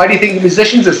 yeah. Why do you think the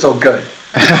musicians are so good?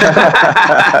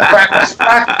 practice.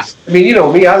 I mean, you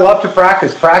know me. I love to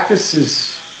practice. Practice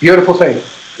is a beautiful thing.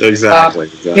 Exactly.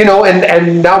 You know,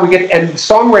 and now and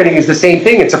songwriting is the same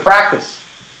thing. It's a practice.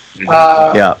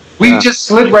 We just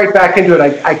slid right back into it.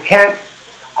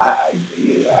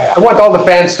 I want all the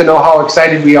fans to know how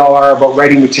excited we all are about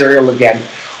writing material again.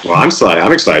 Well, I'm excited. I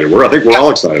think we're all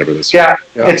excited about this. Yeah.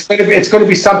 It's going to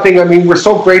be something. I mean, we're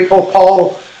so grateful.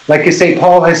 Paul, like you say,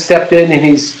 Paul has stepped in, and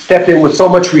he's stepped in with so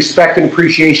much respect and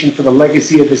appreciation for the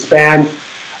legacy of this band.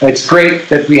 It's great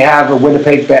that we have a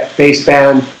Winnipeg-based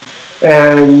band.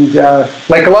 And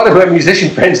like a lot of my musician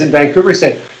friends in Vancouver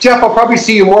said, Jeff, I'll probably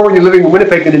see you more when you're living in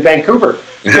Winnipeg than in Vancouver.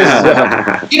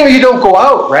 Because, you don't go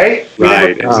out, right?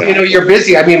 Right. Exactly. You know, you're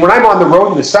busy. I mean, when I'm on the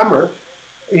road in the summer,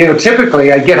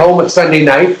 typically I get home at Sunday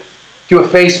night, do a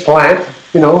face plant,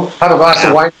 have a glass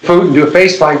of wine and food and do a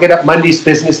face plant, get up Monday's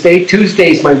business day,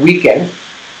 Tuesday's my weekend,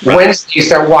 Wednesday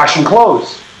start washing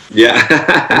clothes. Yeah.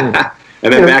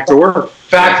 And then back to work.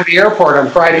 Back to the airport on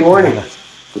Friday morning.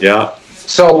 Yeah.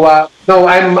 So no,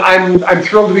 I'm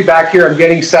thrilled to be back here. I'm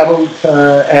getting settled,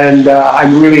 and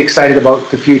I'm really excited about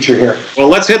the future here. Well,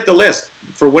 let's hit the list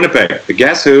for Winnipeg. The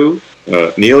Guess Who,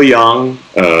 Neil Young.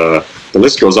 The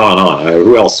list goes on and on.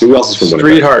 Who else? Who else is from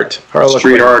Winnipeg?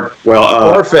 Streetheart.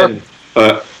 Well, Orphan.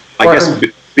 I guess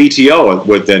BTO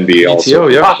would then be also.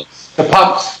 BTO, yeah. The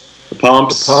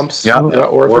Pumps. Yeah.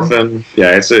 Orphan.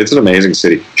 Yeah, it's an amazing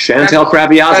city. Chantal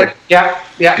Kraviazik. Yeah.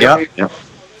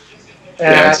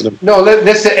 It's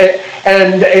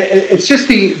just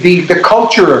the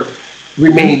culture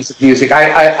remains of music.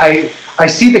 I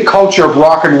see the culture of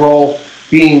rock and roll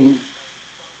being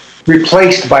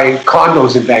replaced by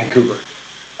condos in Vancouver.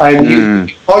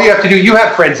 All you have to do, you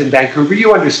have friends in Vancouver,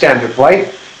 you understand their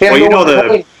plight. Back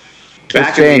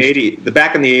in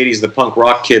the 80s, the punk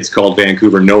rock kids called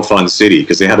Vancouver No Fun City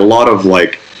because they had a lot of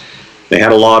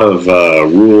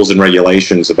rules and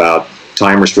regulations about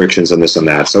time restrictions and this and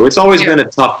that. So it's always been a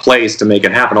tough place to make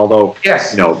it happen. Although,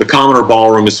 the Commodore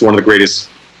Ballroom is one of the greatest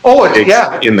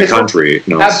in the country.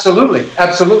 Absolutely.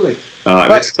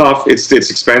 It's tough. It's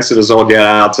expensive as all get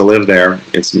out to live there.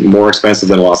 It's more expensive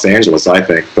than Los Angeles, I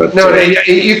think. But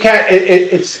you can't.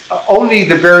 It's only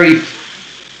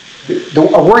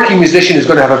a working musician is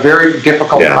going to have a very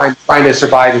difficult time trying to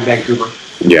survive in Vancouver.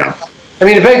 Yeah. I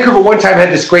mean, Vancouver one time had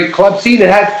this great club scene.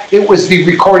 It was the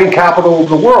recording capital of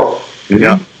the world.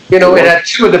 Yeah. It had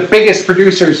three of the biggest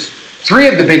producers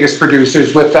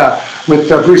with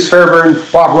Bruce Fairbairn,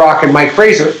 Bob Rock, and Mike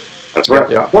Fraser. That's right.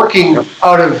 Yeah. Working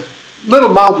out of Little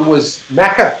Mountain was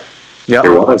Mecca. Yeah, it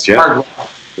was. Yeah.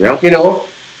 Yeah.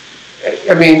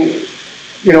 I mean,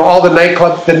 all the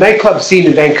nightclub scene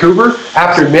in Vancouver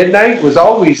after midnight was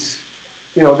always,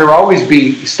 there would always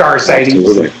be star sightings.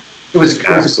 Absolutely. It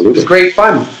was great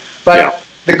fun, but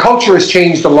the culture has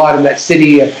changed a lot in that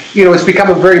city. It's become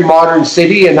a very modern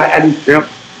city, and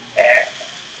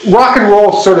rock and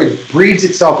roll sort of breeds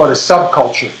itself out of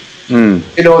subculture.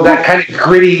 That kind of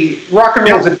gritty. Rock and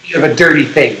roll is a bit of a dirty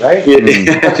thing, right? It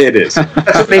is.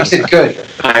 That's what makes it good.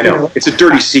 I know. It's a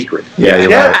dirty secret. Yeah.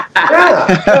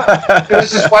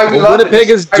 This is why we love Winnipeg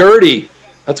is dirty.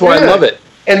 That's why I love it.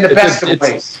 In the best of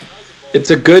ways. It's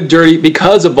a good dirty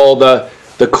because of all the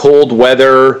cold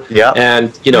weather. Yeah.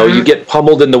 And you get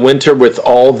pummeled in the winter with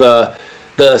all the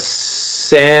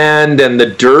sand and the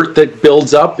dirt that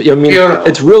builds up. I mean,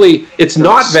 it's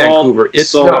not Vancouver.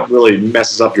 It really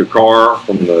messes up your car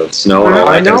from the snow and all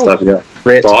that kind of stuff. Yeah,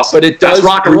 it's awesome. But it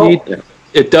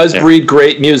does breed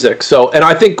great music. So, and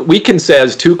I think we can say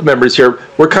as Took members here,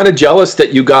 we're kind of jealous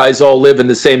that you guys all live in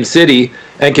the same city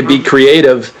and can be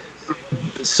creative,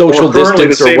 social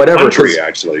distance or whatever. Country,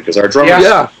 actually, because our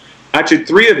drummers. Actually,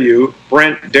 three of you,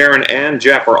 Brent, Darren, and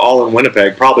Jeff, are all in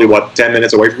Winnipeg. Probably 10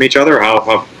 minutes away from each other. How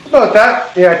about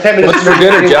that? Yeah, 10 minutes. What's for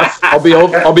dinner, Jeff? I'll be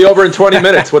over in 20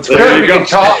 minutes. What's for dinner? You can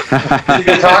talk. You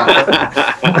can talk.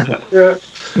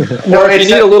 No, if you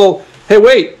need a little. Hey,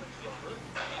 wait!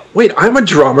 I'm a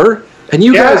drummer, and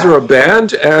you guys are a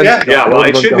band. And well,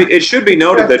 it should be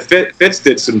noted that Fitz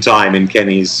did some time in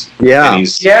Kenny's. Yeah.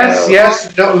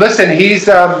 Yes. No, listen, he's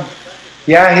a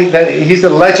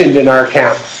legend in our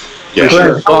camp. Yeah,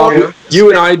 sure.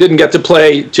 You and I didn't get to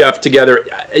play, Jeff, together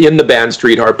in the band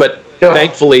Streetheart, but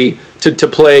thankfully to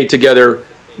play together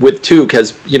with Took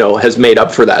has made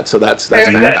up for that. So that's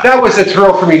that was a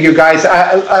thrill for me, you guys.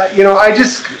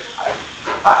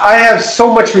 I have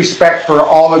so much respect for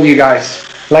all of you guys.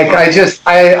 Like,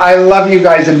 I love you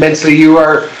guys immensely. You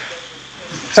are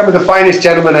some of the finest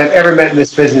gentlemen I've ever met in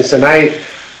this business, and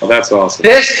well, that's awesome.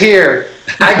 This here,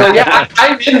 I go, yeah,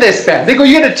 I'm in this band. They go,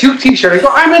 you had a Toque t-shirt. I go,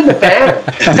 I'm in the band.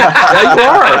 Yeah, you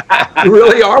are. You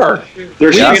really are.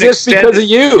 There should be just because of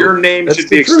you. Your name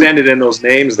should be extended in those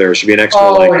names. There should be an extra.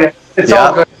 Yeah. It's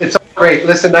all good. It's all great.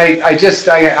 Listen, I just,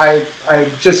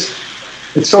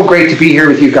 it's so great to be here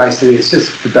with you guys today. It's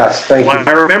just the best. Thank you.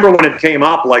 I remember when it came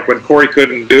up, like when Corey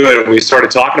couldn't do it, and we started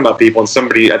talking about people, and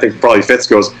somebody, I think probably Fitz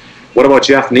goes, what about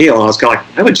Jeff Neal? And I was kind of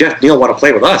like, why would Jeff Neal want to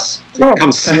play with us?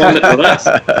 Come slam it with us.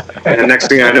 And the next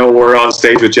thing I know, we're on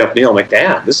stage with Jeff Neal. I'm like,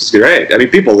 damn, this is great. I mean,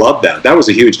 people loved that. That was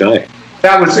a huge night.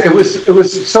 It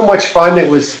was so much fun. I'm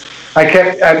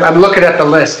looking at the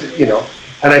list,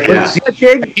 and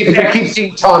I keep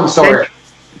seeing Tom Sawyer.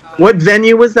 What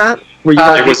venue was that? Were you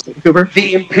it was Vancouver?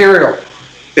 The Imperial.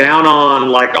 Down on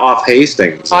off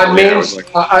Hastings. On Main.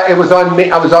 I was on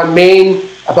Main,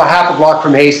 about half a block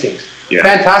from Hastings. Yeah.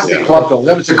 Fantastic club though.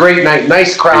 That was a great night.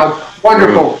 Nice crowd.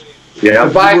 Wonderful. Yeah.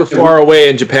 You were far away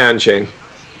in Japan, Shane.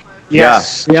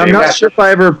 Yes. Yeah, I'm not sure if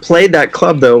I ever played that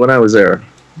club though when I was there.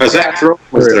 Zach Throne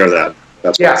was there then.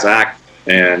 That's right. Zach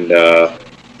and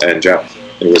Jeff.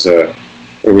 It was a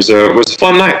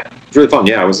fun night. It was really fun.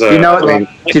 Yeah, it was. Do you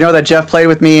know that Jeff played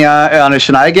with me on a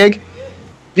Shania gig?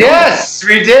 Yes,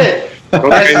 we did.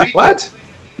 What?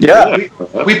 Yeah.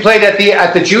 We played at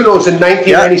the Junos in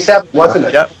 1997, wasn't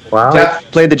it? Yep. Wow.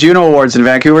 Played the Juno Awards in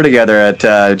Vancouver together at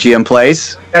GM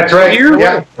Place. That's right.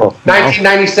 Yeah.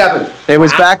 1997. It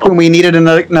was back when we needed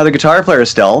another guitar player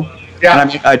still. Yeah.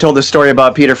 And I told the story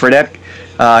about Peter Fredette.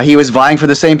 He was vying for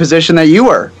the same position that you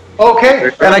were.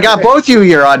 Okay. And I got both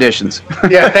your auditions.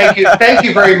 Yeah, thank you. Thank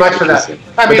you very much for that.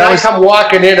 I mean, I come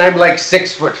walking in, I'm like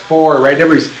 6'4", right?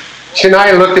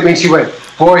 Shania looked at me and she went,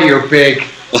 boy, you're big.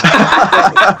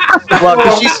 Well,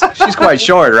 'cause she's quite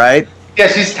short, right? Yeah,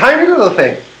 she's a tiny little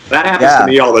thing. That happens to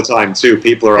me all the time too.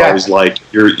 People are always like,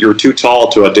 "You're too tall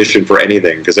to audition for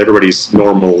anything," because everybody's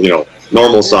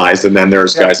normal sized, and then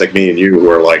there's guys like me and you who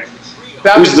are like,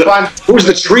 "Who's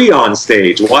the tree on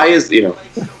stage? Why is Yeah,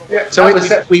 so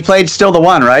we played Still the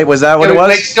One, right? Was that what it was?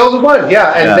 We played Still the One,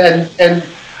 yeah. And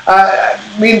I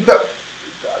mean,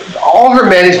 all her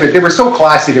management, they were so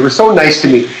classy. They were so nice to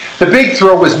me. The big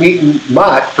thrill was meeting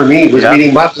Mutt, for me,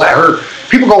 meeting Mutt.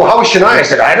 People go, how was Shania? I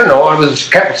said, I don't know. I was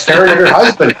kept staring at her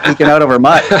husband. Freaking out over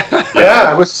Mutt. Yeah,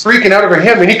 I was freaking out over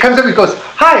him. And he comes up and goes,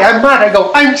 hi, I'm Mutt. I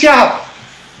go, I'm Jeff.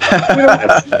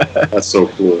 That's so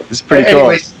cool. It's pretty cool.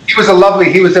 Anyways, he was a lovely.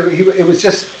 It was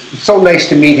just so nice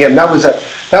to meet him. That was a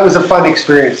fun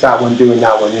experience. That one, doing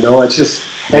that one. It's just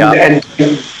and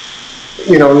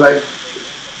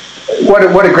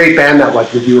what a great band that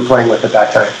was that you were playing with at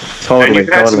that time. Totally. And you've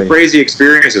had some crazy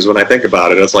experiences when I think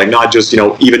about it. It's like not just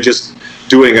even just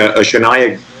doing a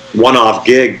Shania one-off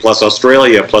gig plus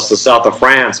Australia plus the south of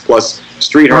France plus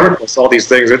Streetheart plus all these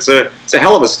things. It's a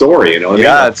hell of a story,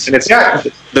 Yeah,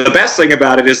 the best thing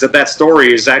about it is that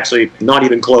story is actually not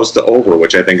even close to over,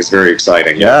 which I think is very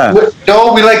exciting. Yeah.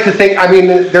 No, we like to think. I mean,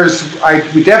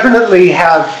 we definitely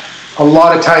have a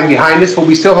lot of time behind us, but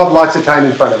we still have lots of time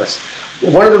in front of us.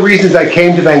 One of the reasons I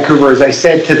came to Vancouver is I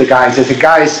said to the guys,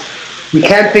 guys, we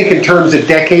can't think in terms of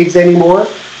decades anymore.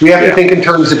 We have to think in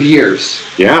terms of years.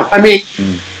 Yeah. I mean,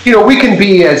 we can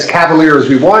be as cavalier as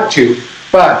we want to,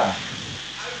 but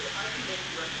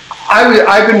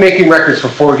I've been making records for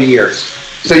 40 years.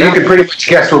 So you can pretty much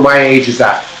guess where my age is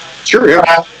at. Sure,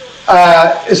 yeah.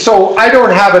 So I don't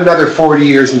have another 40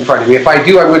 years in front of me. If I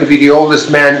do, I'm going to be the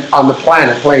oldest man on the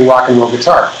planet playing rock and roll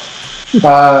guitar.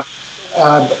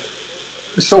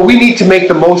 So we need to make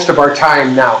the most of our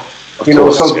time now.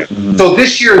 So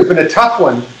this year has been a tough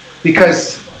one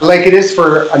because, like it is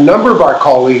for a number of our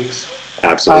colleagues,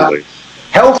 absolutely,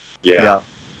 health. Yeah.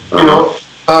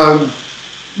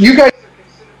 You guys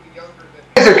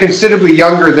are considerably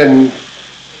younger than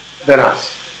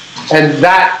us, and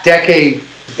that decade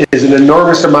is an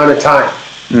enormous amount of time.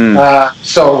 I'm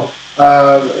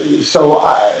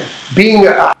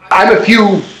a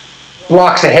few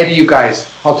blocks ahead of you guys.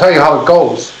 I'll tell you how it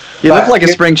goes. You look like a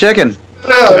spring chicken.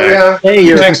 Yeah. Hey,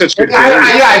 you're I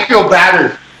feel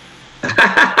battered.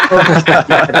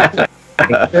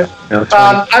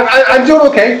 I'm doing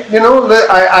okay.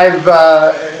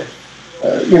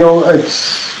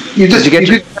 You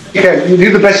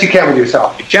do the best you can with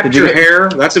yourself. You kept your hair.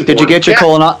 That's important. Did you get your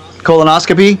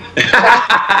colonoscopy?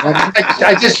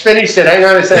 I just finished it. Hang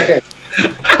on a second.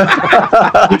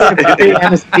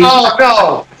 Oh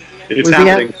no. Was the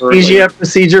anesthesia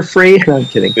procedure free? No, I'm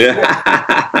kidding.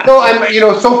 Yeah.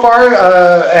 No, so far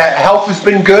health has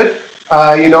been good.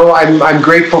 I'm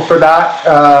grateful for that.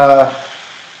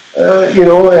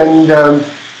 And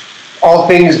all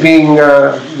things being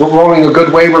rolling a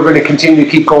good way, we're going to continue to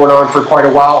keep going on for quite a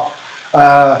while.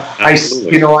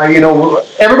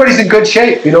 Everybody's in good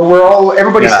shape.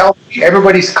 Everybody's healthy,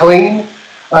 everybody's clean.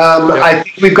 I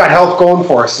think we've got health going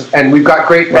for us, and we've got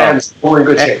great bands. We're in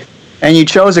good shape. And you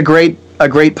chose a great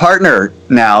partner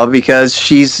now because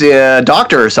she's a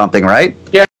doctor or something, right?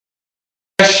 Yeah,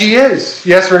 she is.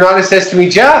 Yes, Renata says to me,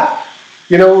 Jeff,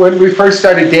 when we first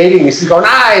started dating, she's going,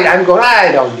 I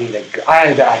don't need a girl. I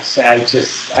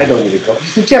don't need a girl.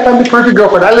 She said, Jeff, I'm the perfect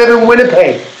girlfriend. I live in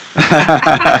Winnipeg.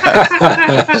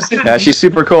 Yeah, she's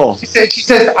super cool. She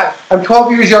says, I'm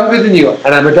 12 years younger than you,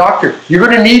 and I'm a doctor. You're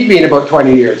going to need me in about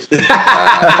 20 years.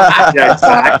 Yeah,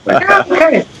 exactly.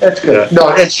 Okay, that's good. No,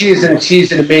 and she's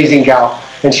an amazing gal,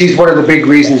 and she's one of the big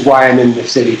reasons why I'm in the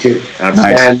city too.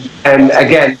 Nice. And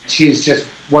again, she's just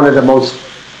one of the most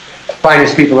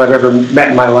finest people I've ever met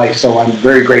in my life, so I'm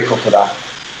very grateful for that.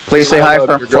 Please say hi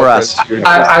for us.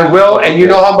 I will, and you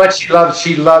know how much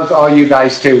she loves all you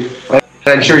guys too.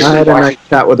 I'm sure I had a nice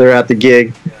chat with her at the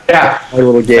gig. Yeah, a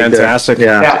little gig. Fantastic.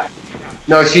 There. Yeah.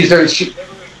 No, she's she's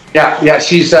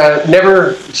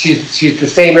the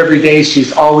same every day.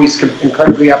 She's always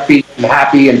incredibly upbeat and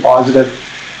happy and positive.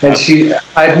 And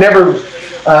I've never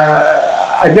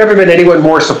met anyone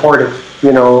more supportive,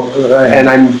 and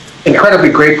I'm incredibly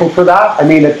grateful for that. I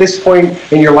mean, at this point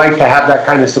in your life to have that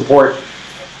kind of support,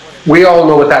 we all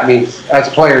know what that means as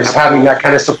players. Having that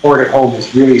kind of support at home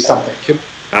is really something.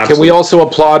 Can we also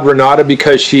applaud Renata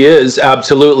because she is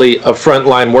absolutely a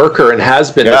frontline worker and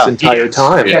has been this entire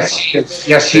time? Yes, she is.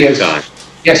 Yes, she is.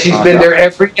 Yeah, she's been there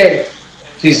every day.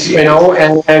 She's, she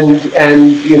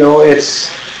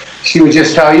would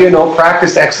just tell you,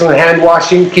 practice excellent hand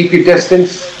washing, keep your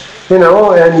distance,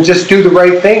 and just do the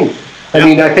right thing. I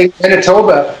mean, I think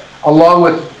Manitoba, along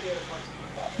with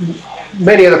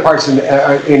many other parts in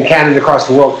Canada across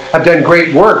the world, have done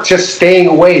great work just staying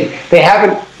away. They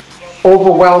haven't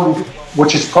overwhelmed,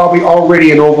 which is probably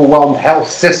already an overwhelmed health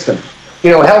system.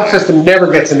 Health system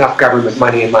never gets enough government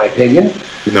money, in my opinion.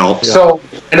 No. So,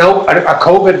 a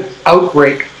COVID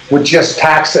outbreak would just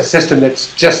tax a system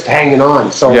that's just hanging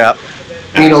on. So,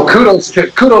 kudos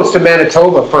to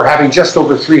Manitoba for having just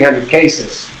over 300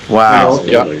 cases. Wow.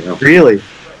 Really?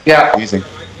 Yeah. Amazing.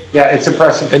 Yeah, it's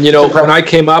impressive. And when I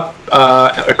came up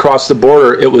across the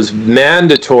border, it was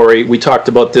mandatory. We talked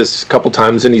about this a couple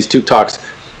times in these Tuke Talks.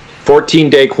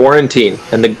 14-day quarantine,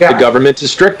 and the government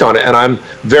is strict on it. And I'm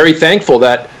very thankful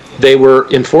that they were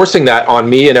enforcing that on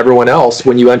me and everyone else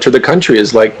when you enter the country.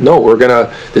 Is like, no,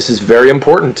 this is very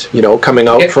important, coming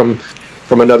out from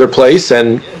another place,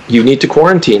 and you need to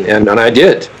quarantine. And I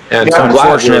did. And it's I'm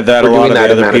unfortunate that a lot of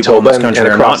the other people in this country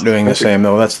are not across doing the same,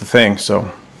 though. That's the thing,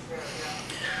 so.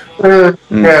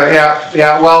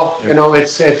 Yeah. Well,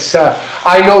 it's.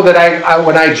 I know that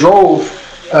when I drove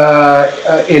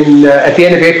at the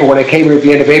end of April, when I came here at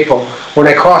the end of April, when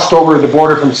I crossed over the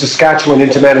border from Saskatchewan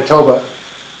into Manitoba,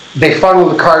 they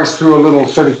funneled the cars through a little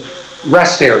sort of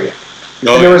rest area,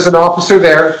 and there was an officer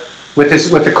there with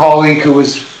a colleague who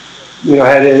was,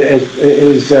 had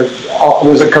his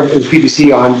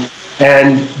PBC on.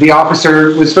 And the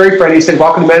officer was very friendly. He said,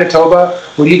 "Welcome to Manitoba.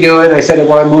 What are you doing?" I said,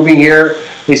 "Well, I'm moving here."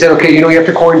 He said, "Okay, you have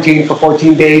to quarantine for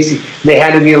 14 days. They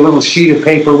handed me a little sheet of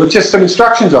paper with just some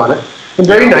instructions on it. And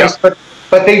very nice, but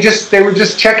they were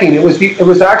just checking. It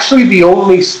was actually the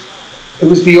only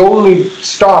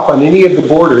stop on any of the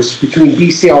borders between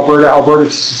BC, Alberta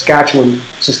to Saskatchewan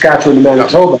to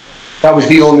Manitoba. That was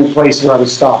the only place where I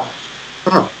was stopped."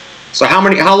 Huh. So how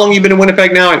long have you been in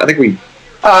Winnipeg now? I think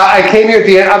I came here at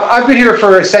the end. I've been here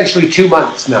for essentially 2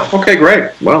 months now. Okay,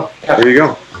 great. Well, there you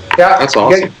go. Yeah, that's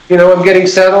awesome. I'm getting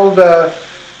settled,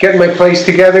 getting my place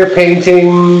together,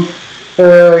 painting.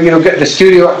 Getting the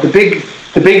studio. The big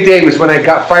day was when I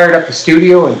got fired up the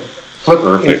studio and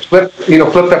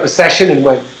flipped up a session and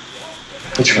went.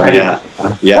 It's Friday.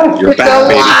 Yeah, you're back,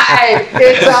 baby.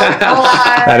 It's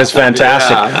alive. That is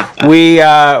fantastic.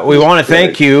 Yeah. We want to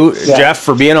thank you, Jeff,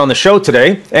 for being on the show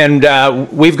today, and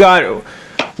we've got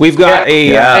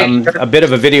a bit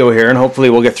of a video here, and hopefully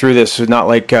we'll get through this. Not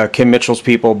like Kim Mitchell's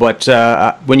people, but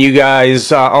when you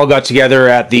guys all got together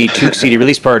at the Tuke CD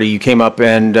release party, you came up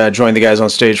and joined the guys on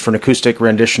stage for an acoustic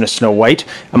rendition of Snow White,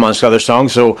 amongst other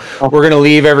songs. So we're going to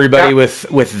leave everybody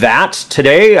with that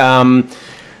today.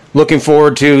 Looking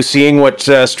forward to seeing what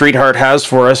Streetheart has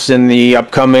for us in the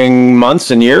upcoming months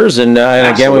and years. And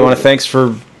again, we want to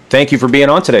thank you for being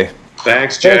on today.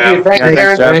 Thanks, Jeff.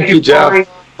 Thank you, Jeff.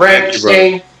 Brent,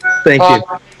 Shane. Thank you.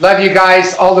 Love you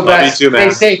guys. All the best. You too, man.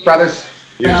 Stay safe, brothers.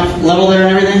 Enough level there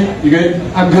and everything? You good?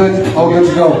 I'm good. All good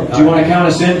to go. Do you want to count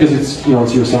us in? Because it's,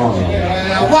 it's your song.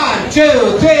 1,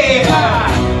 2, 3,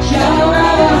 4.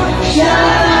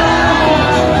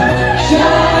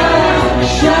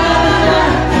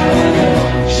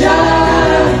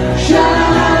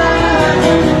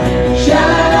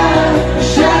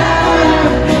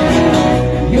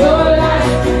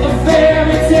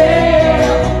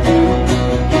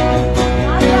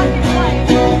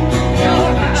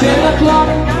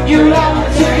 You're out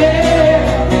together.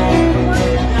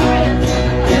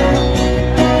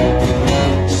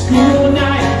 School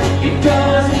night, it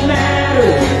doesn't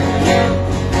matter.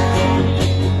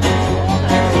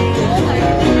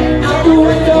 Out the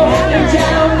window and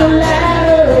down the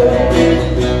ladder.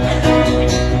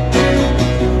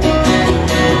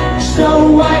 Snow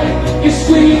White, you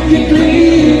squeaky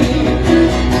clean.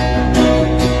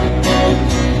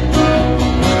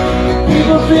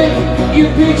 People think your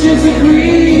peaches are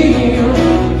green.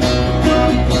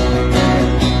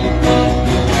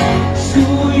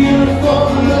 School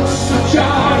uniform looks so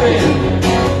charming.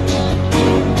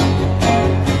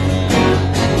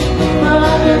 But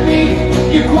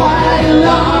underneath, you're quite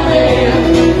alarming.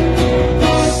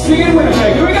 See when